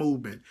part of the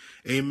movement.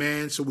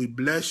 Amen. So we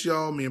bless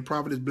y'all. Me and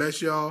Prophetess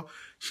bless y'all.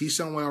 She's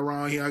somewhere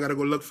around here. I got to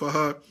go look for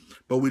her.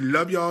 But we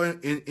love y'all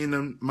in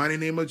the mighty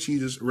name of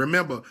Jesus.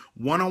 Remember,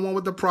 one-on-one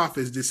with the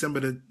prophets, December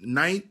the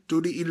 9th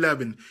through the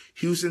 11th,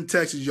 Houston,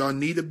 Texas. Y'all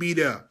need to be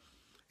there.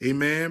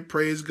 Amen.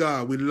 Praise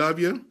God. We love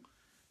you.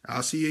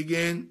 I'll see you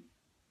again.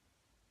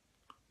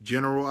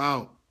 General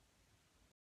out.